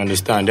 You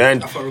understand?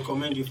 And I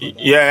recommend you for that.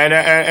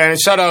 yeah, and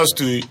shout outs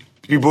to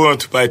people who want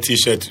to buy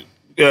t-shirt.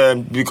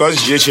 Because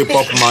GH Hip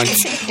Hop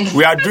Month,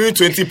 we are doing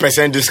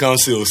 20%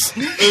 discount sales. So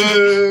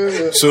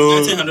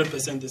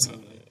 100%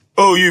 discount.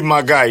 Oh, you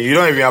my guy, you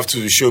don't even have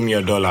to show me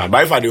 $1.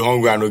 But if I do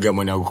hungry, I don't get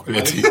money, I will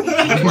collect it.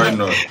 Why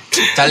not?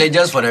 Charlie,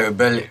 just for the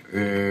rebellion.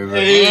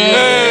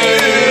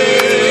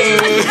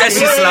 That's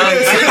just slang.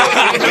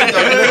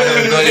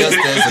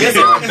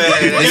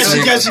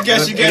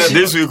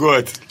 This week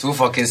what? 2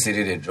 fucking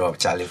CD they drop,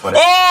 Charlie, for the.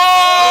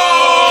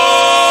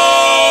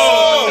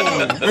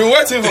 We're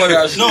waiting for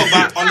that. No,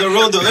 but on the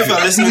road though, if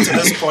you're listening to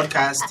this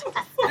podcast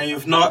and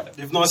you've not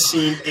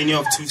seen any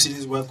of 2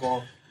 Cities' work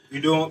or you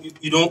don't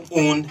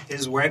own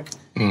his work,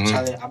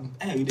 Charlie,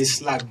 you just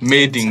slag.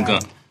 Made in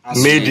Ghana.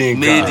 Made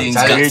in Ghana.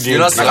 You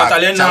know,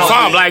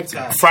 Fam, like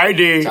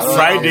Friday,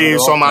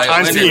 so my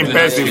auntie in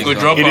person,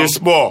 it is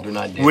small.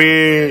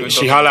 Where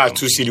she holla at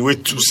 2 City, where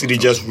 2 City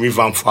just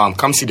revamp farm.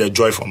 Come see the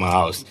joy from my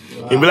house.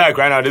 It be like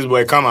right now, this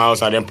boy come my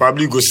house and then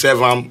probably go serve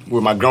him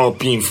with my grandma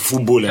playing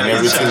football and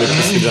everything. They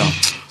sit down.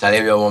 Charlie,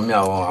 if you want me,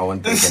 I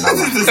want to take a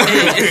number.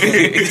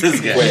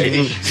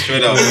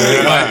 Straight up.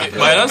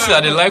 But honestly, I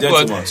like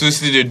what 2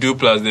 City they do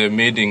plus they're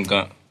made in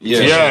Ghana.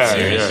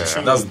 Yeah.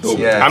 That's dope.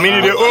 Yeah. I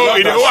mean, they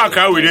all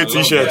Accra with their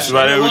t-shirts,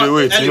 but they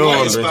wait. You know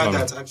what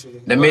I'm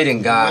saying? The made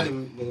in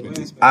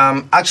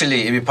Ghana.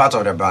 Actually, it be part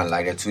of the brand,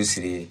 like the 2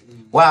 City.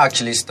 Why I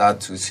actually start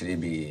 2 City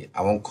be?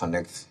 I won't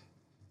connect,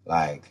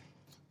 like.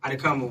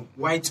 Adekamo,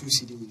 why 2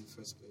 City in the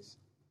first place?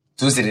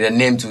 2 City, the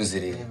name 2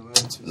 City. Yeah, why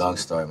 2 City? Long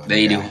story, man.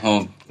 They the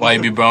home. Why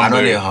be I brown?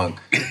 know they hung.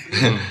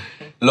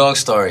 Long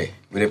story.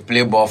 We dey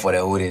play ball for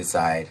the hood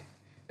inside.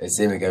 They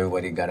say make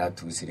everybody gather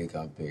 2 City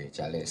can pay.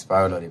 Charlie,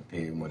 Sparrow not they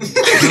pay money.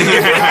 Sparrow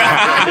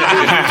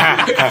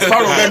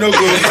can no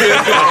go.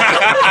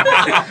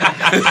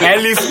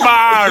 Ellie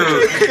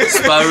Sparrow.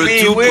 Sparrow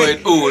 2.0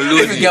 If you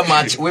loaded. get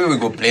match, where we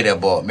go play the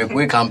ball? Make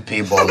we can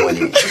pay ball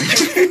money.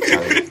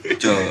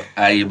 Joe,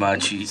 I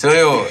match you. So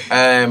yo,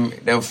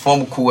 they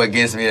form cool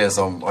against me and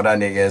some other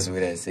niggas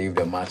with them. Say if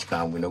the match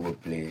come, we no go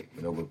play.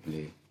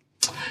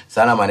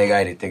 Sana my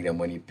nigga, they take the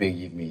money, pay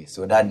give me.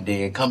 So that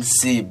day, come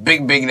see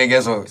big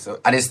niggas. So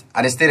I just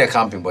stay the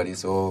camping buddy.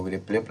 So we dey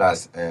play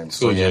plus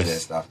soldiers and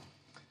stuff.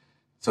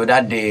 So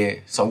that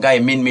day, some guy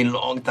mean me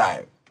long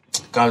time.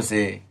 Come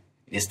say,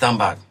 they stand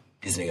back.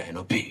 This nigga, he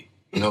no pay.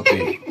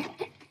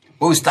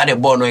 We start the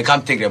ball, no, he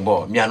can't take the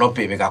ball. Me, I no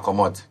pay, make I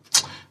come out.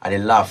 And they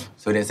laugh.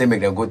 So they say,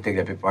 make them go take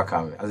the paper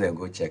come. As they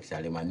go check,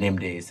 Charlie, my name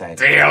day inside.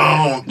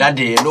 Damn. That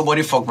day,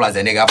 nobody fuck plus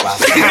the nigga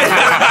pass.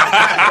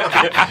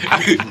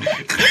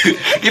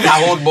 If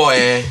I hold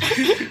boy,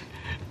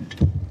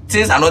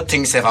 since I not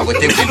think safe, I go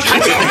take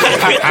pictures.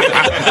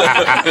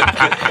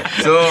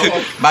 So,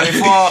 but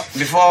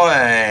before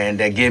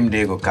the game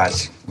day go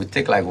catch, we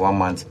take like 1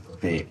 month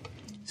pay.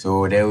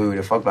 So then we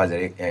will fuck plus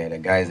the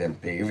guys and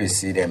pay. If you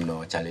see them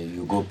now, Charlie,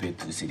 you go pay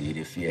 2 City,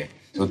 they fear.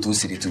 So 2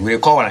 City, we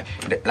call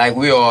like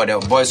we all the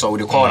boys, so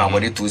we call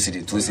them 2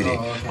 City.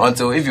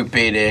 Until if you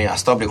pay, then I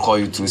stop they call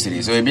you 2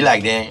 City. So it be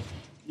like then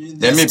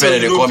me pay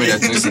they call me the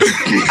 2 City.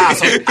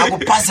 So I go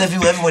pass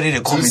everybody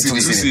they call me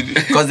 2 City.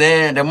 Because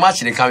then the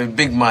match they come a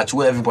big match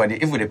where everybody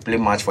if we they play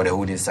match for the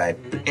hood inside,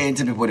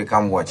 plenty people they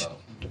come watch.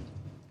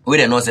 We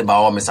they not say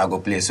about all I go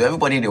play. So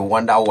everybody they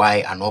wonder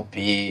why I not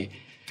pay.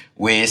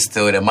 Where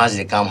still the match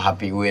they come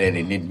happy where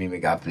they need me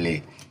make I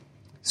play.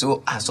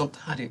 So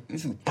sometimes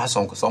if you pass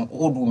on some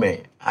old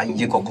woman and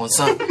you go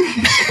concern 2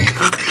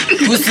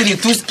 City.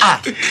 So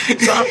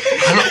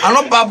I'm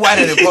not bad why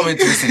they call me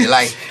 2 City.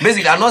 Like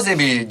basically I'm not saying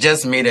we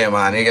just made them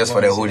and niggas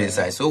for the hood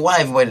inside. So why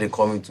everybody they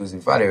call me 2 City?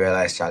 Before they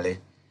realize Charlie.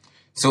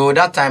 So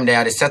that time they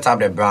had to set up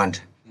the brand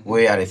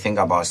where they think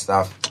about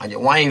stuff. And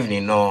one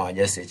evening I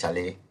just say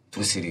Charlie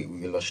 2 City,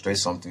 we illustrate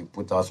something, we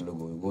put out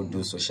logo, we go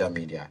do social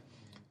media.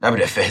 That be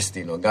the first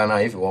thing.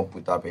 Ghana, if you want to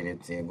put up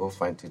anything, go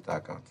find Twitter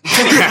account.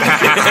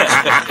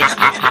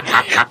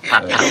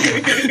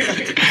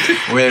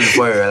 Way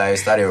before you realize, you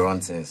started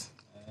run things.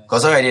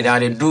 Because already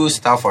they do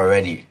stuff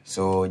already.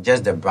 So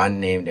just the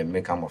brand name, they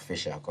make them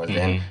official. Because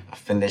then I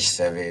finish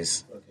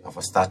service, I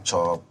for start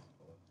chop.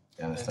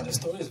 You understand? The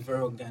story is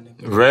very organic.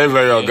 Very,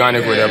 very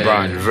organic with the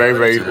brand. Very,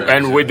 very.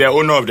 And with the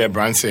owner of the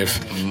brand safe.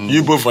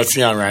 You both for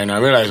seeing right now. I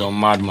realize I'm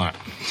madman.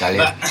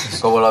 Charlie,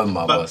 so love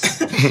my boss.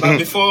 But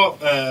before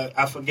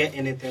I forget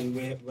anything,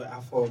 I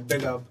have to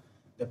big up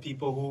the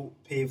people who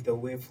paved the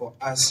way for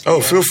us.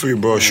 Oh, feel free,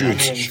 bro.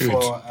 Shoot.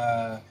 For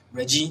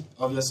Reggie,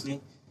 obviously.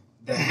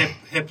 The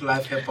hip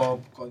life, hip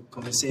hop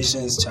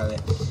conversations, Charlie.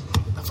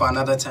 For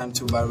another time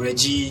too, but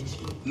Reggie,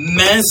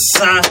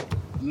 Mensa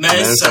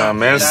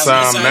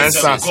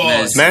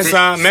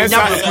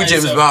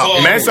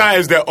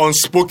is the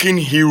unspoken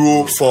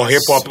hero for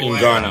hip hop in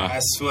Ghana. I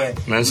swear.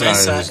 Mensa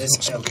is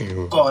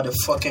God, the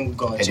fucking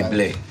God. Eddie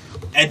Blay.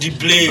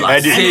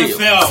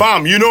 NFL.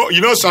 Fam, you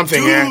know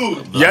something,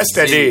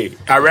 yesterday,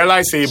 I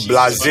realized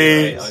Blase,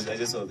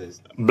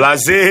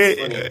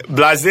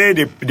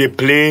 they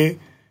play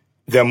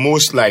the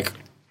most like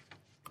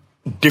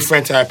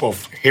different type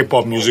of hip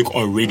hop music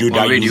on radio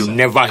you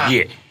never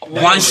hear.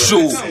 One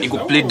show, you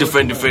could play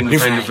different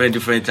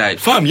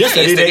types. Fam,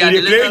 yesterday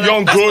they play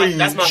Young Growing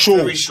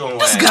show.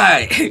 This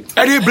guy,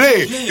 Eddie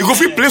Blay, you go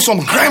play some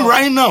grime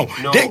right now.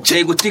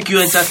 They go take you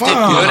and step you.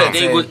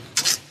 They go.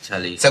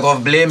 Charlie. It's like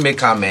of blame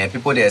maker, man.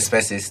 People they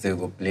expect it still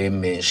go play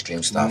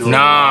mainstream stuff.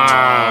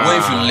 Nah. When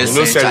if you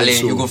listen, Charlie,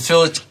 you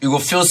go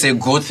feel say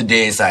growth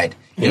there inside.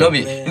 You know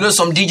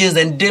some DJs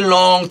then they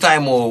long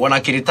time when I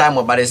kill the time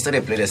but they still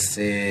they play the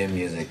same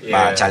music.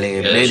 But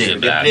Charlie,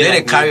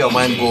 they carry your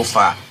mind go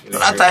far.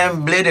 That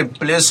time they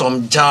play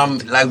some jam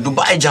like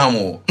Dubai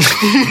jam.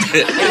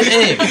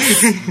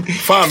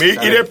 Fam,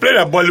 they play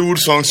the Bollywood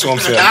song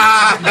something.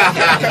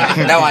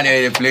 That one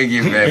they play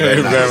give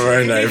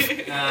very nice.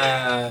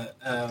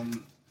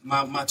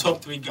 My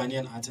top 3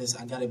 Ghanaian artists,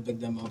 I gotta big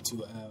them up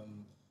to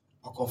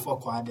Okofor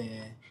Kwade.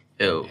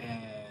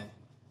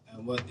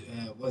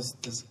 What's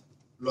this?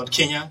 Lord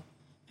Kenya,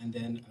 and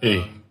then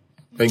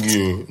thank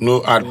you.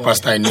 No add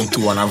pasta name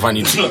to one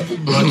vanity.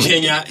 Lord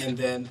Kenya, and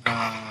then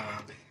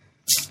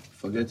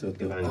forget to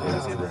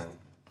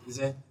is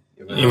it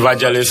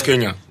Evangelist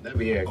Kenya?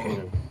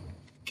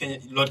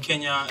 Lord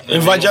Kenya.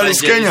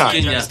 Evangelist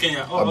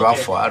Kenya. Oh,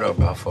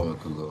 Obrafo, we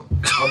could go.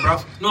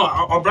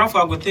 Obrafo,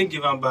 I would think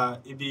given by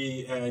it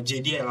be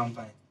JD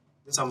Elampai.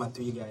 These are my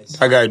 3 guys.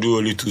 That guy do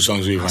only 2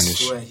 songs with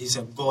Vanish. I swear, he's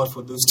a god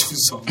for those 2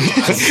 songs. He's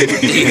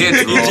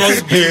a god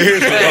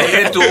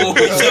for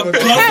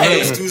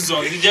those 2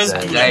 songs. He just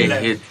do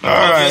them.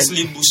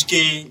 Obviously,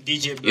 Bushke,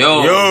 DJ.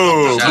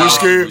 Yo,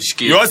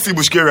 Bushke. You all see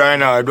Bushke right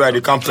now. I do at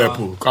the Camp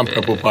Purple. Camp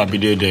Purple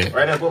probably there.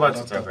 Right now, go back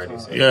to Tap.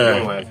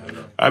 Yeah.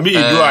 I mean,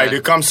 they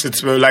come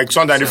sit like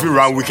sometimes if you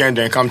run weekend,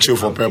 then come chill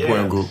for Purple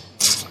and go.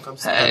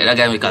 That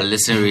guy make a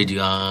listen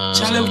radio.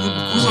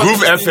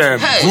 Groove FM.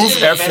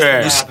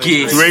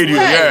 Radio,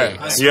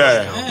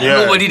 yeah.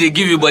 Nobody they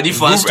give you body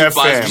fans to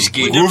pass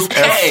Bushke. Groove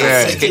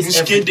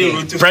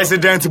FM.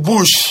 President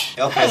Bush.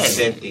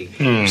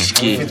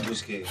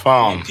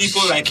 Farm.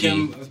 People like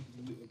him,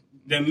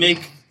 they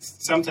make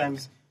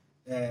sometimes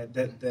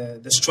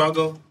the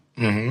struggle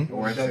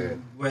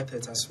worth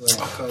it as well.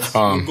 Because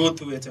we go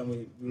through it and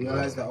we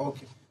realize that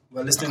okay,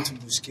 we're listening to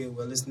Bushke,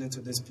 we're listening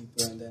to these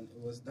people, and then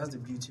that's the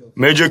beauty of it.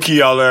 Major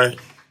Key Aller,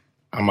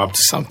 I'm up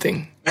to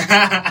something. we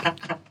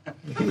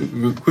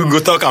go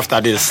talk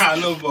after this.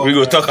 We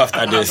go talk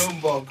after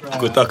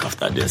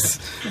this.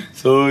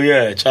 So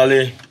yeah,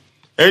 Charlie.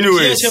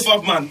 Anyways, Hip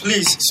Hop Man,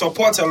 please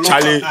support a local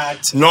Charlie.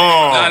 act. No.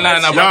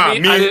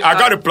 I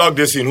gotta plug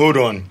this in. Hold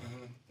on.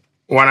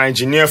 One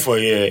engineer for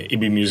here, he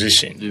be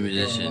musician.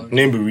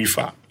 Name be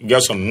Rifa. He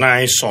got some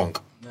nice song.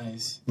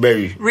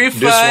 Berry. Rifa.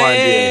 This one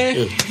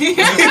there.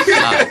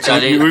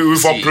 Charlie, we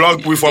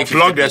for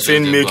plug that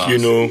thing make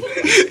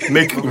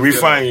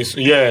Rifa.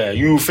 Yeah,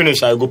 you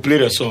finish, I go play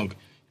the song.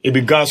 It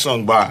be gun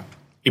song, but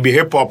it be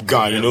hip hop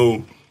gun,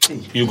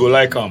 You go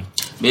like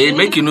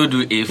Make you no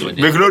do A for that.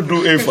 Make you no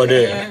do A for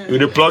that.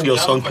 You plug your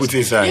song, put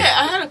inside. Yeah,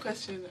 I had a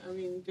question. I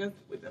mean, just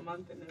with the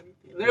month and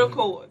everything.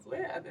 Lyrical words,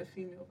 where are the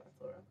female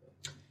battle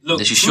rappers? Look,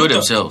 they should show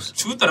themselves.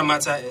 Truth of the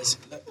matter is,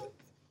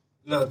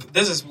 look,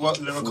 this is what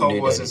lyrical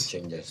was.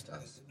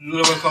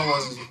 Lyrical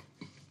was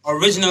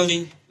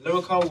originally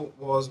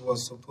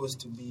was supposed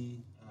to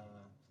be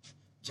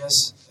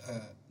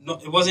no,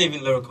 it wasn't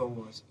even lyrical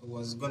was. It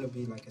was going to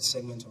be like a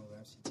segment on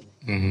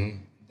Rhapsody.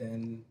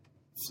 Then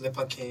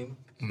Flipper came,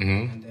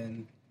 and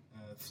then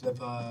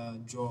Flipper,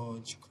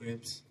 George,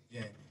 Cripps,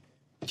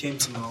 came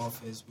to my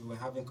office. We were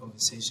having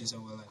conversations,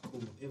 and we're like,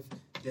 cool. If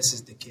this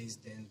is the case,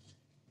 then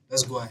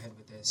let's go ahead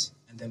with this,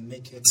 and then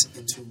make it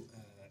into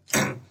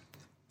a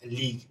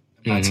league,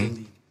 a battle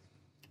league.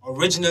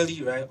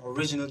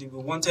 Originally, we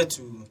wanted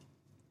to.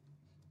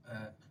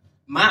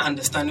 My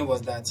understanding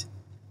was that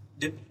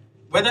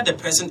whether the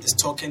person is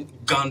talking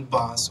gun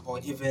bars or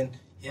even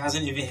he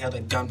hasn't even held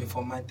a gun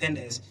before, my thing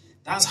is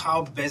That's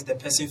how best the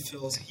person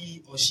feels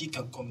he or she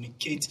can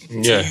communicate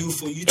Yeah. to you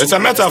for you to It's a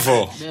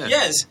metaphor. understand.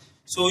 Yes.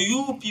 So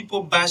you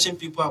people bashing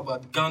people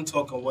about gun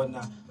talk and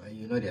whatnot.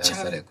 You know the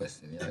answer to the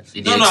question.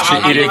 It No, no, is-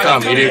 I- It dey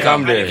come there.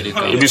 It dey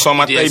come. It be some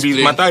matter. It It be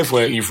explain. matter if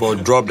we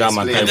drop that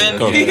matter. If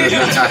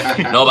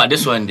we talk. No, but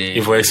this one they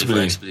If we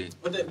explain.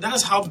 But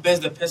that's how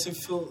best the person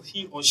feel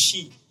he or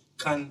she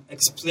can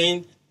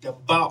explain the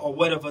bar or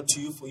whatever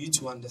to you for you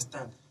to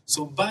understand.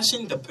 So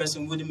bashing the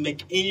person wouldn't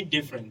make any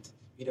difference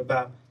with the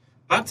bar.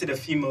 Back to the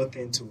female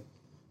thing too.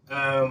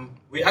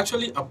 We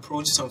actually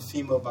approached some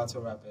female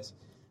battle rappers,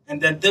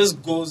 and then this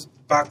goes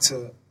back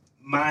to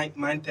my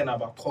thing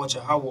about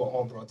culture, how we're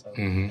all brought up,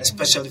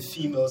 especially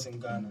females in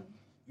Ghana.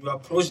 You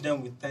approach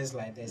them with things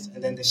like this,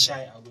 and then they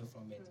shy away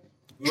from it.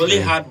 We only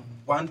had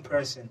one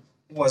person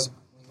who was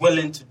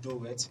willing to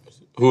do it,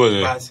 Who was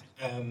it? but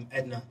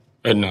Edna.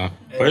 Edna.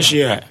 Where's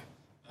she at?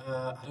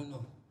 I don't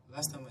know.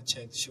 Last time I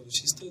checked,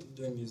 she's still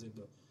doing music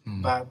though.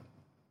 But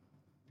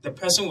the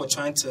person we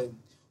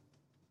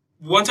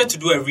wanted to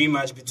do a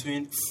rematch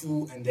between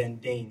Fu and then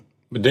Dane.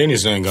 But Dane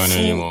is not in Ghana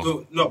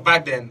anymore. No,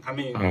 back then. I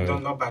mean,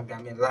 not back then.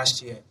 I mean,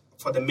 last year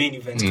for the main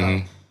event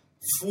card.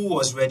 Fu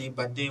was ready,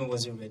 but Dane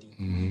wasn't ready.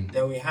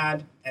 Then we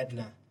had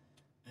Edna.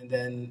 And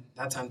then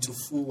that time too,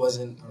 Fu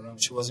wasn't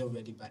around. She wasn't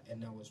ready, but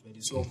Edna was ready.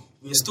 So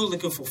we're still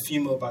looking for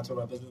female battle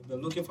rappers. We've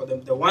been looking for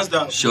them. The ones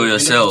that Show we're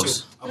looking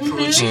yourselves. to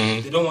approach,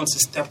 they don't want to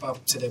step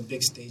up to the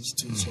big stage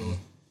too. So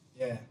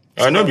yeah.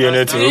 I know be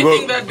anything. Do We you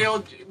think go. that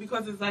they'll,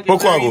 because it's like a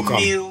Poco very will come.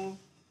 male...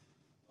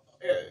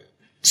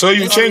 So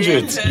you change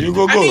it. You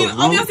go. I mean,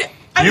 obviously...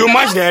 I You mean,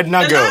 match the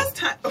Edna girl. last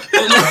time-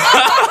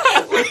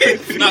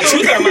 Now,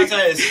 truth of the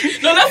matter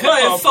is, No, let's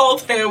not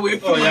insult her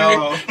with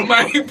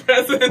my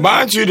presence. But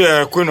aren't you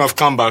the queen of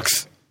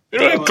comebacks? You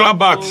know, clap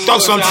back,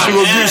 talk something. She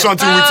will give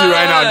something with you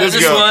right now. This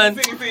girl. one.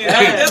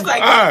 It's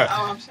like, Ah.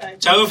 oh, I'm shy.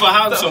 Chalu for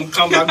have some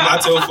comeback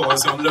battle for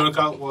some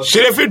lyrical work. She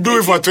if you do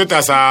it for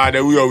Twitter, sir,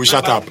 then we will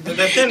shut up.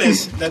 The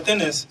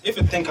thing is, if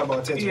you think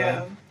about it, Yeah.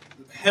 right?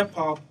 Hip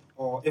hop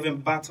or even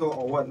battle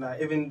or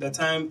whatnot, even the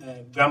time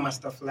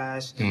Grandmaster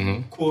Flash,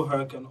 Kool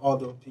Herc, and all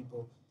those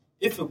people.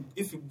 If you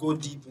go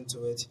deep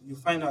into it, you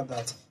find out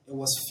that it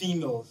was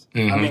females.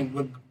 I mean,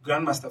 with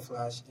Grandmaster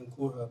Flash and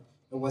Kool Herc,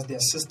 it was their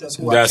sisters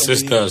who Their actually,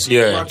 sisters, who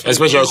yeah. actually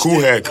Especially pushed Kool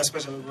them. Herc.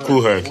 Especially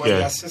Kool Herc, it was yeah.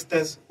 their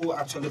sisters who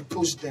actually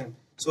pushed them.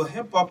 So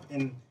hip hop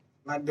in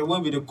like the way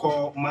we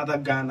call Mother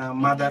Ghana,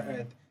 Mother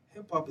Earth.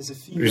 Hip hop is a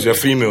female. It's a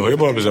female. Hip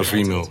hop is a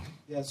female.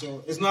 Yeah,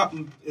 so it's not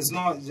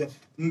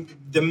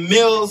the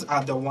males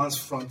are the ones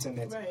fronting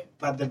it, Right.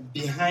 but the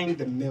behind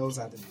the males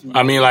are the females.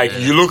 I mean, like,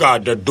 you look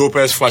at the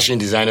dopest fashion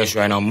designers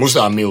right now, most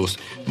are males.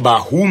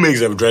 But who makes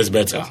them dress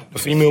better? The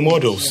female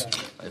models.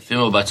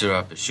 Female battle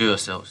rapper, show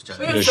yourselves,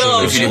 Charlie. Yeah,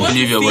 sure. If you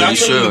believe your body,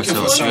 show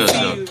yourself. Show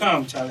yourself.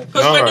 Come, Charlie.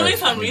 Because we're Alright. doing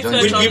some research We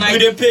on didn't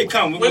like pay.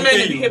 Come, we women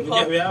pay in you. hip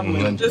hop We have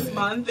money. this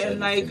month, and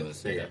like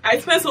I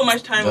spent so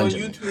much time on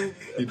YouTube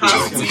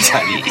past week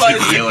Charlie,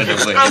 because you know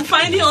what I'm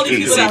finding all these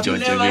people that I've George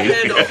never Jimmy.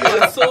 heard of who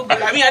are so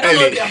good. I mean, I don't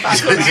know if they're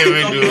battle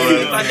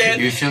rappers, but then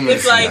You feel me?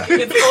 it's like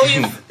it's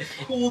always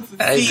cool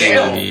to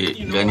see.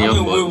 You know,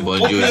 Ghanaian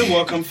Openly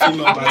welcome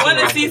female I want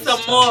to battle see some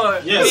more.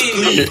 Yes,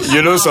 Please.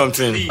 You know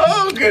something? I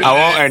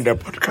won't end the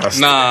podcast.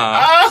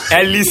 Nah.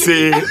 Ellie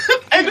say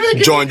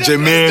John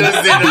Jermaine,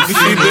 the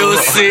female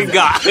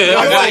singer.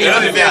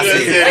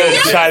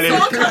 Charlie.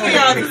 It's all coming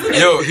out, isn't it?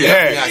 Yo,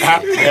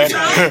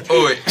 Yeah.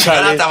 oh, wait.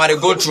 Charlie. That time I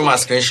go through my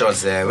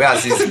screenshots, where I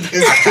see, I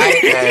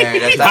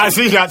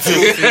see that too.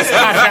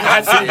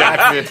 I see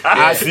that too.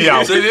 I see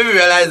how. So if you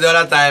realize the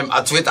other time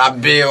I tweet a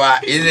bewa,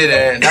 is it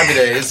that be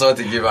the insult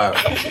to give out?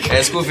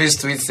 And school fees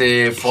tweet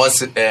say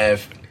force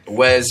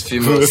where's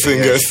female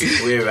Singers.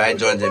 singers? We write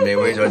John Jermaine,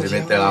 where John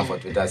Jermaine tell him for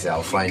Twitter say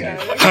I'll find you.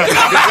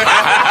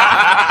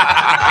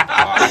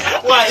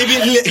 Why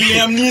even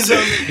Liam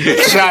Neeson?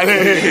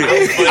 Charlie.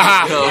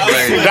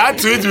 That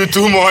tweet be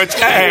too much.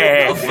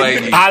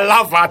 I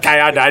laugh at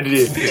tired that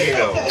day.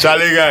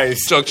 Charlie, guys.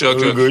 Chuck.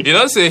 We good? You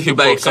know, say hip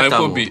By hop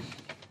sample Katamo. be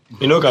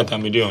You know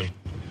Katamidion.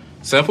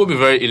 sample be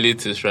very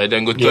elitist, right?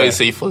 Then go try Yeah.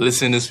 say for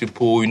listeners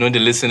people, you know the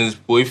listeners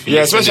people. If you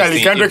Yeah, listen especially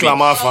this thing, Kendrick if you-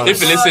 Lamar fans.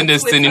 If you listen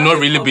this thing, it not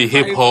really be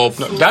hip hop.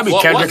 That be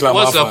Kendrick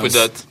Lamar What's up fans.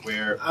 with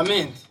that? I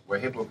mean, We're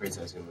hypocrites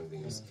as human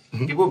beings.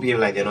 People behave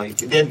like they're not.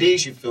 Then they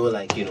should feel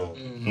like,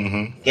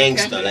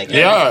 gangster. Like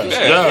Yeah,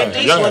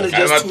 This one is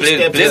just two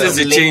steps Places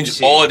to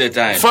change all the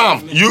time.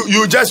 Fam,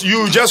 you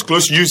just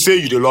close. You say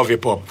you don't love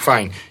hip hop.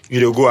 Fine,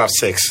 you don't go have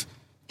sex.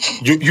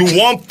 You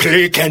won't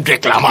play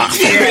Kendrick Lamar. Go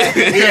on.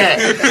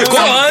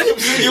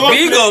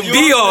 We gonna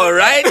be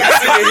alright. We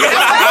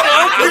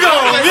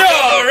gonna be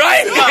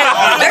alright.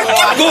 Let's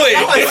keep going.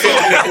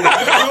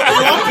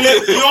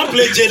 you won't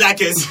play J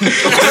Dackers.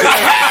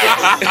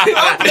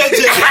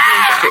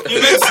 You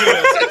make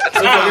serious.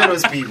 forget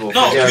those people.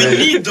 No, we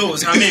need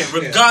those. I mean,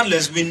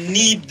 regardless, we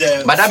need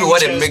the. But that be what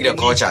they features, make the we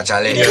culture,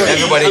 Charlie.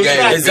 Everybody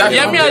get it. Exactly.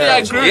 Yeah, me I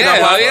agree. Yeah.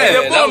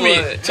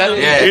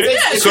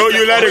 So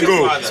you let it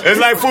go. It's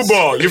like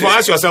football. You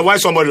ask yourself why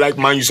somebody like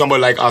Man U,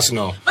 somebody like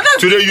Arsenal.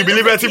 Today you be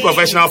Liberty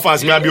professional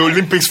fans, me I be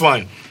Olympics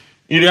fan.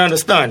 You don't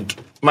understand.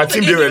 My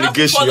team did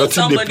relegation. Your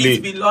team they play.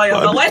 To be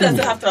loyal, but why does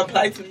it have to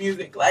apply to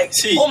music? Like,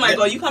 oh my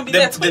God, you can be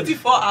there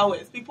 24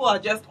 hours. People are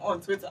just on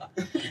Twitter,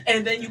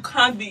 and then you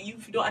can't be.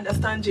 If you don't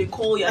understand J.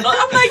 Cole, you're not.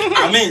 I'm like,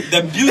 I mean,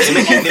 the beauty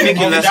they make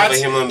you less of a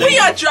human being. when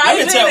you're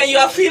driving and you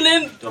are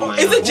feeling,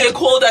 is it J.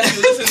 Cole that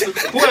you listen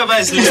to? Whoever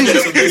is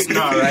listening to this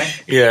now,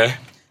 right? Yeah.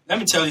 Let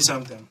me tell you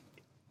something.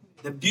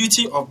 The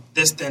beauty of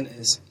this thing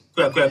is.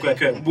 Boy.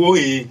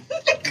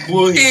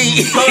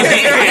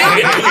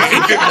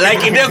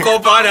 Like in the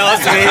compound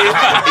house,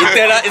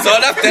 it's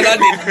all after that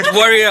the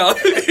warrior.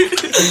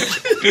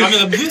 I mean,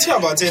 the beauty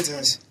about it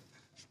is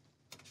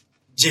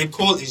J.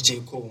 Cole is J.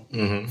 Cole.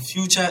 Mm-hmm.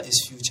 Future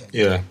is Future.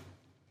 Yeah.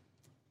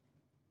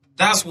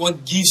 That's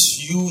what gives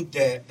you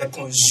the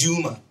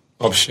consumer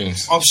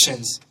Options.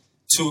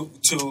 to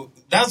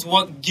that's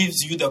what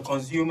gives you the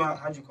consumer,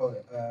 how do you call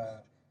it?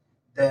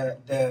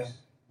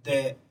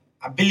 The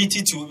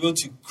ability to be able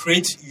to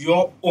create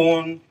your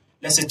own,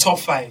 let's say, top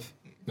 5.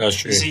 That's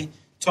true. You see,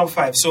 top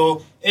 5.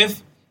 So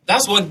if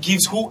that's what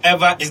gives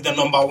whoever is the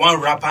number 1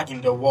 rapper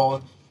in the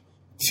world,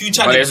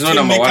 Future. But there's no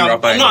number 1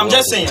 rapper. No, I'm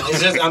just saying.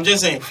 I'm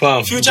just saying.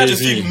 Fam, Future to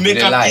Jay-Z.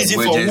 make up easy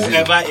for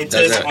whoever it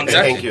is on the.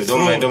 Thank you.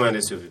 Don't mind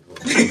these two people.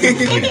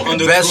 On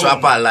the Best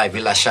throne. rapper alive,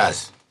 Ila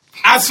Shaz.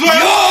 I swear.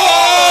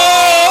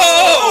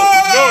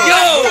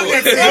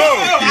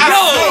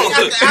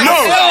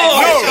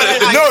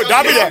 No,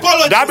 that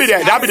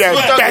be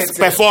the best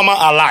performer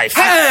alive.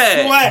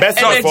 Hey, Best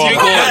performer. You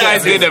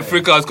guys did the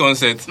Freakhouse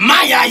concert. Say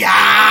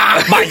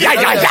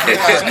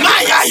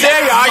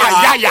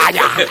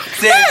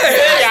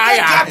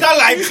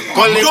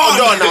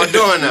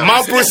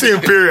Mount Pussy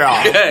Imperial.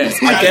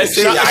 I can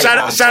say Shout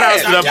out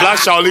to the Black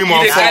Shaolin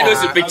They send Monfort.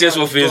 us the pictures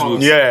for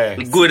Facebook. Yeah.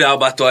 Good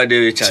abattoir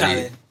there,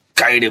 Charlie.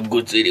 Carry them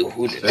good to the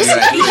hood. This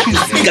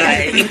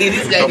guy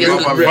just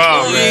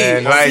Wow,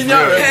 man. Like,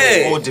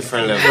 hey. Whole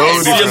different level.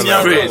 Whole different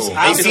level.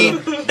 And see,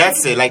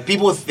 that's it. Like,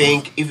 people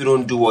think if you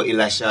don't do what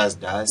Elashaz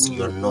does,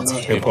 you're not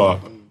hip hip hop.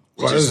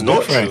 Which is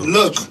not true.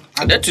 Look,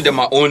 That to them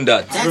I own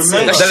that. That's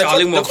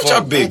Charlie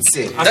Monfort. That's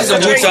it. That's the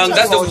Wu-Tang.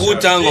 That's the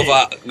Wu-Tang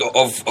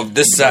of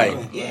this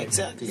side. Yeah,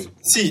 exactly.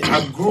 see,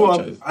 I grew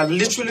up. I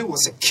literally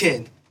was a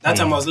kid. That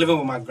time I was living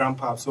with my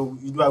grandpa. So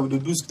I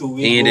would do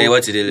story. And then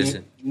what did they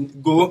listen?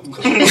 Go.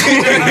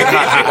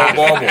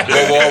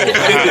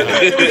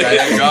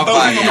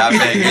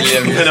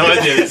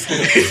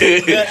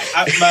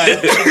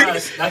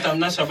 That time,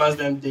 not Shabazz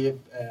them.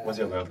 What's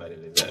your grandfather?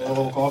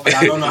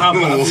 I don't know how.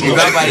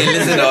 Grandpa, they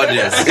listen to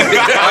audience.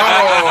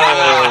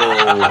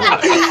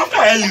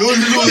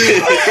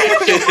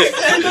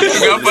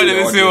 Grandpa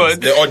didn't say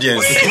what? The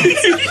audience.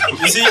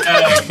 You see,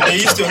 they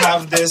used to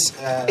have this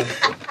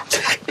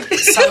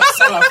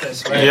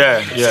Salafest, right?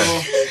 Yeah.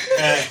 So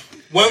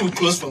when we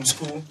close from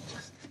school,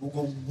 we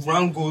go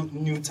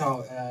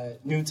Newtown,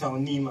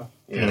 Nima.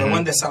 And then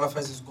when the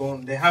Salafest is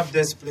gone, they have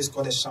this place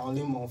called the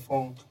Shaolin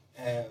Monfort,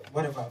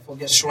 whatever, I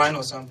forget, shrine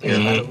or something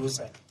by the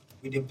roadside.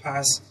 We they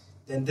pass,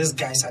 then these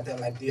guys are there,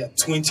 like there are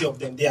 20 of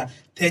them. They are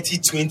 30,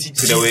 20.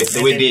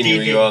 The way they in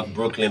New York,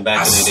 Brooklyn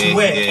back in the day.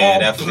 Swear, Yeah, all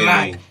that's what they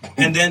black. mean.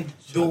 And then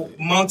they'll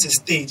mount a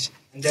stage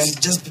and then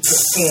just be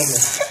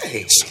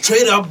performing.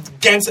 Straight up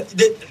gangster.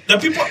 The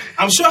people,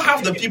 I'm sure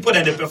half the people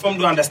that they perform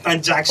don't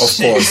understand jack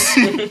shit. course.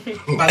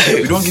 But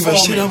We don't give a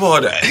shit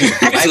about that.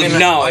 Until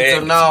now,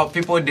 now,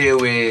 people they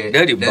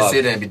They're say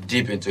they be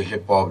deep into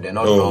hip hop. They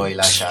don't know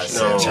Ila Shaz.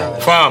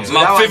 Fam,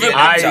 My favorite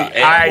I-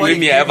 actor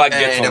me ever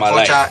get from my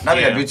life. That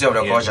be the beauty of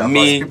the culture.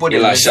 Me, People they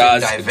Ila listen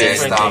Shaz, diverse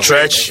different stuff.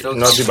 Stretch,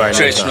 Naughty by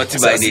Stretch, Nature.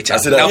 not by nature. I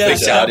said that That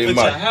picture. I didn't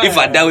mind. If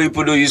I die,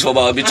 people don't use for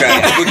I'll be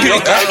trying. I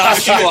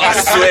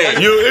swear.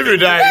 If you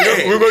die,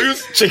 we go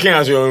use chicken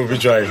as your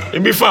obituary.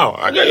 It be found.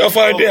 I get your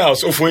fire in the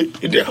house. In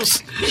the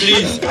house.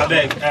 please, I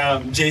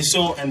beg,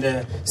 J-So and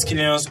the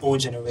Skillion's old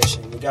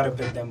generation, we gotta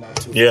pick them up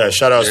too. Yeah,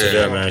 shout outs to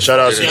them, man. Shout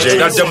outs to J.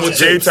 That's demo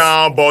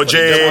J-Town, Bo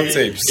demo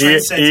J,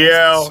 tapes.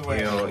 EL.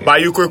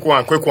 But you quick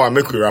one,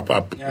 make we wrap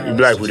up. You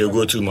be like, we don't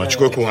go too much.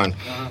 Quick one.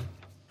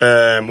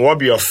 What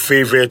be your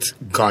favorite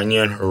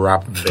Ghanaian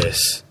rap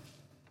verse?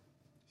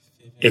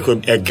 It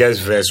could be a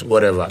guest verse,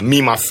 whatever.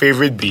 Me, my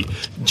favorite be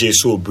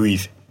J-So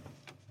Breathe.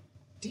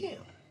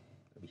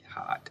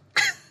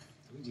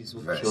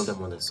 Kill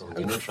them on the song.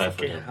 You don't try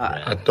for them.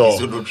 At all.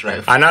 So don't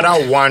try.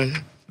 Another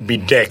one be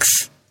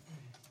Dex.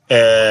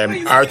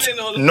 I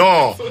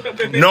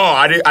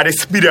dey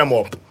speed them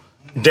up.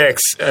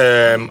 Dex,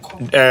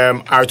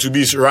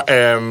 R2B's,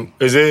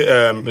 is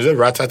it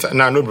Ratata?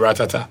 No, not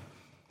Ratata.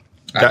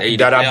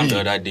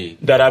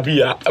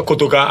 Dadabi,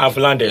 Kotoka, I've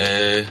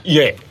landed.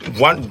 Yeah,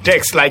 one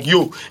Dex like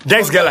you.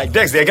 Dex get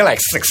like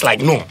 6,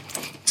 like no.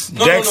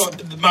 No.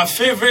 My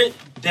favorite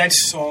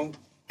Dex song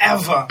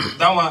ever.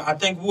 That one, I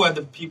think, who are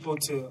the people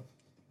to...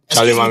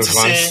 Charlie Mami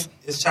fans.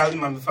 It's Charlie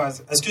Mami fans.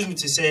 Excuse me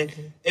to say,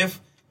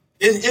 if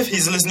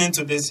he's listening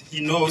to this,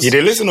 he knows... He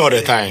dey listen all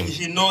the time.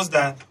 He knows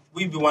that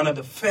we be one of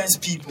the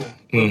first people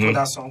who put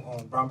that song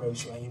on Brownberry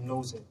Show, and he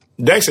knows it.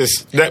 Dex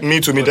is Dex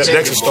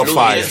is top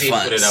 5.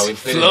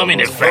 Flow me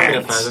the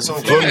fans.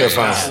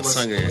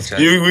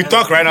 We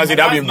talk right now, say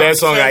that be best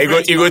song.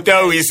 He go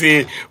tell we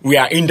say we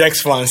are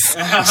Index fans.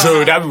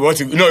 So that be what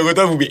he go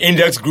tell we be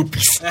Index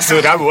groupies.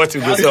 So that be what he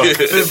go tell.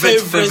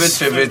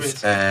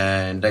 Favorite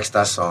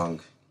Dexter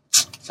song.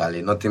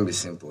 Charlie, nothing be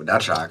simple.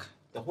 That track.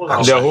 The whole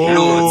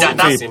that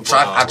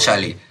track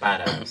actually.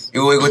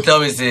 You will tell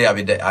me say I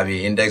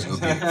be Index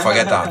groupie.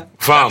 Forget that.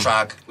 Fam. That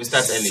track. We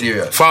start early.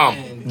 Serious.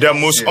 Fam, the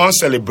most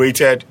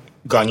uncelebrated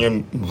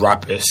Ghanaian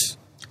rappers.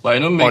 But I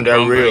don't On make the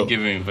real,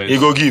 he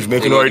go give.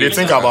 Make you know, they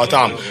think about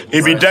them.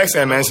 It be Dex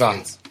and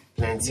Mensa.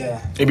 Yeah.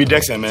 It be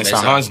Dex and Mensa,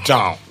 hands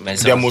down.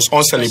 The most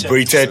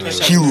uncelebrated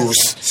heroes.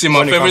 See,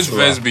 my favorite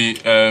verse be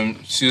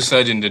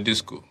Suicide in the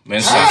Disco.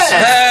 Mensa.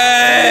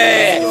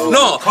 Hey!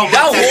 No, that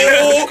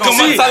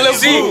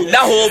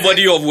whole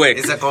body of work.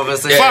 It's a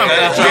conversation. Fam, you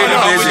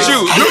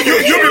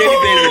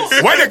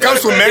people, when it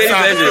comes to Mensa,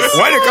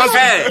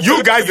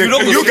 you guys they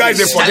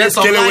forget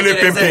Kele Wile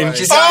Pimpin.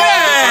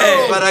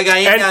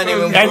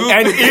 And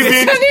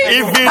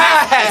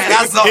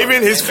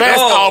even his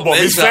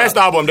first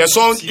album, the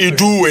song he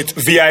do with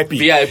VIP.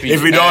 If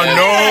you don't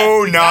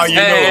know, now you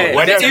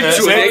know.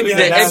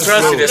 The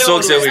entrance to the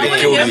song said we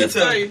killed me.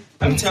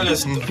 Let me tell you a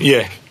story.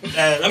 Yeah.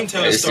 Let me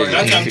tell you a story.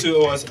 That time too,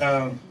 it was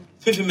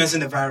Fifi Mensa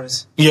the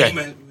virus. Yeah.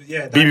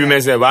 That BB guy.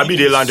 Mensa, I be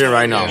the London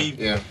right now.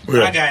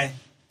 That guy.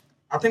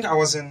 I think I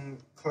was in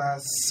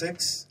class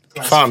 6.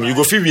 Fam, you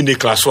go fit in the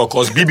class 4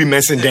 cause BB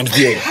Mensa then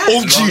there.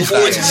 OG.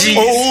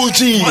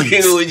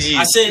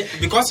 I say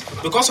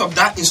because of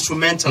that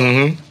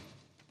instrumental.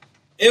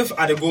 If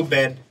I go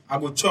bed, I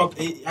go chalk.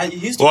 He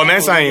used to. Well,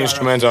 Mensa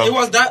instrumental. It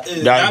was that.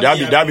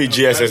 That be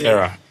GSS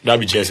era. That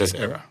be GSS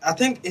era. I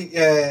think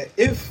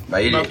if.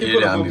 But you my people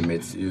didn't go- be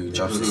mates. You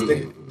chop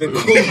the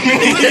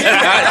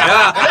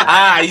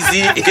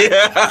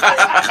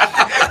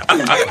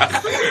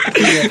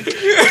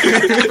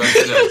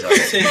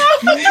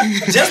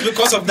just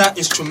because of that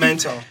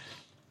instrumental,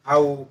 I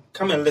will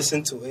come and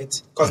listen to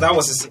it because that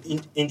was his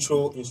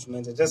intro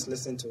instrumental. Just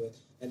listen to it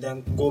and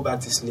then go back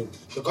to sleep.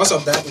 Because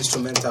of that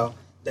instrumental,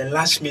 the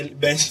lash me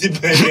bench the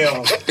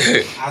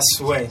I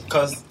swear,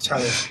 because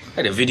Charlie.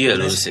 The video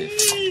alone said.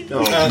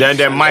 Then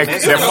the mic,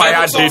 the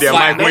fire did the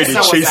mic where they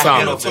chase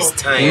sound.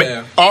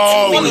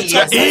 Oh, he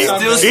at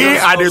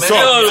the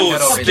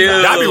top.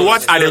 That be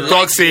what at the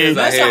talk say.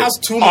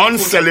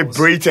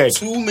 Uncelebrated,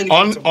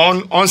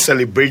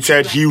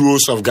 uncelebrated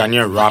heroes of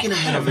Ghanaian rap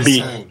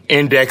be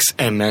Index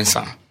and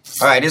Mensa.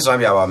 Alright, this one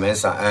be about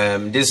Mensa.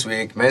 This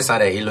week, Mensa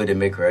and Ilo they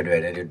make record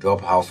and they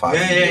drop How Far.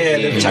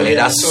 Charlie,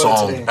 that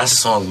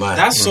song, man.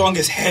 That song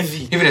is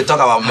heavy. Even they talk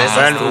about Mensa.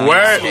 And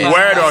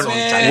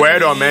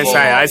word on Mensa,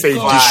 I say he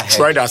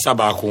destroyed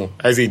Asabaku.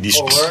 I say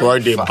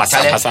destroyed the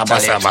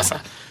basa.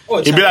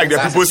 It be like the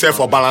people say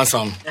for balance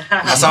on.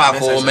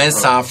 Asabaku,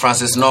 Mensa,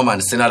 Francis Norman,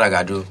 Senada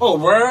Gadu. Oh,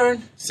 word.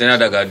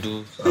 Senada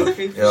Gadu.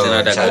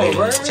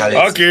 Charlie.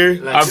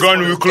 Okay, I've gone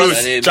we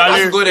close.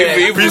 Charlie,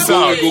 peace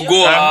out. We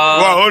go.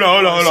 Hold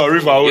on,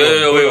 River.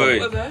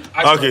 Wait.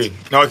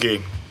 Okay.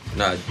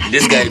 Nah,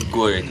 this guy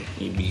go already.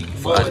 He be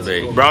for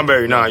Asbury.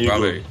 Brownberry, now you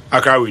Brownberry. go.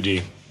 Accra with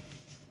you.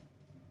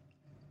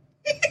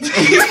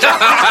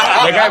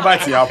 The guy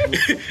bites the apple.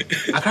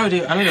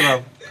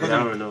 I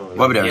don't know.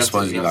 What be the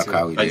response to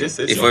Accra with you?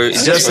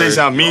 Just say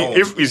something.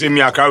 If it's in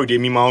me Accra with you,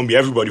 me my own be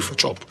everybody for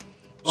chop.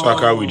 So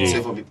Accra with Say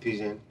you. for be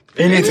pigeon.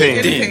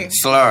 Anything.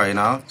 Slur, you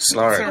know?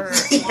 Slur.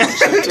 She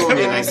told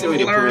me like say we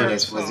the put on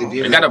this was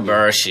You got a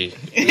Bershi.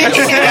 You got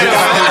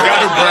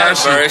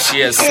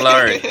Bershi and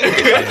slur.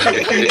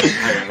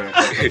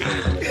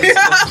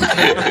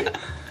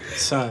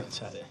 Son,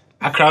 Charlie.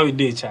 Accra with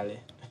day, Charlie.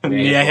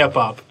 Yeah, hip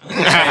hop. Yeah,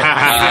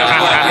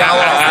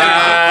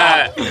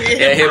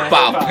 hip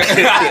hop.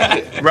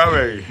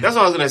 Brownberry. That's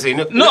what I was gonna say.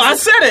 No, I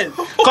said it.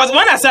 Because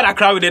when I said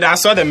Accra with it, I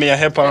saw the Mia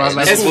hip hop. I was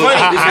like, It's funny.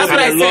 That's what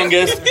I the said.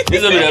 longest.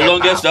 This will be the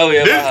longest that we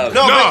ever have.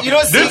 No, No, but you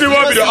don't see. this is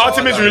what be the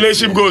ultimate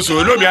relationship goal.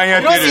 So no be here.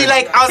 You don't see,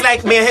 like, I was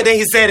like, man, then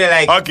he said it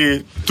like,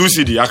 Okay, 2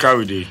 CD Accra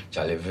with you.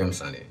 Charlie Vim,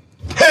 Sunday.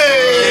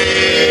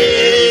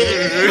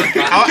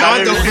 I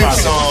want the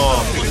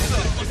song.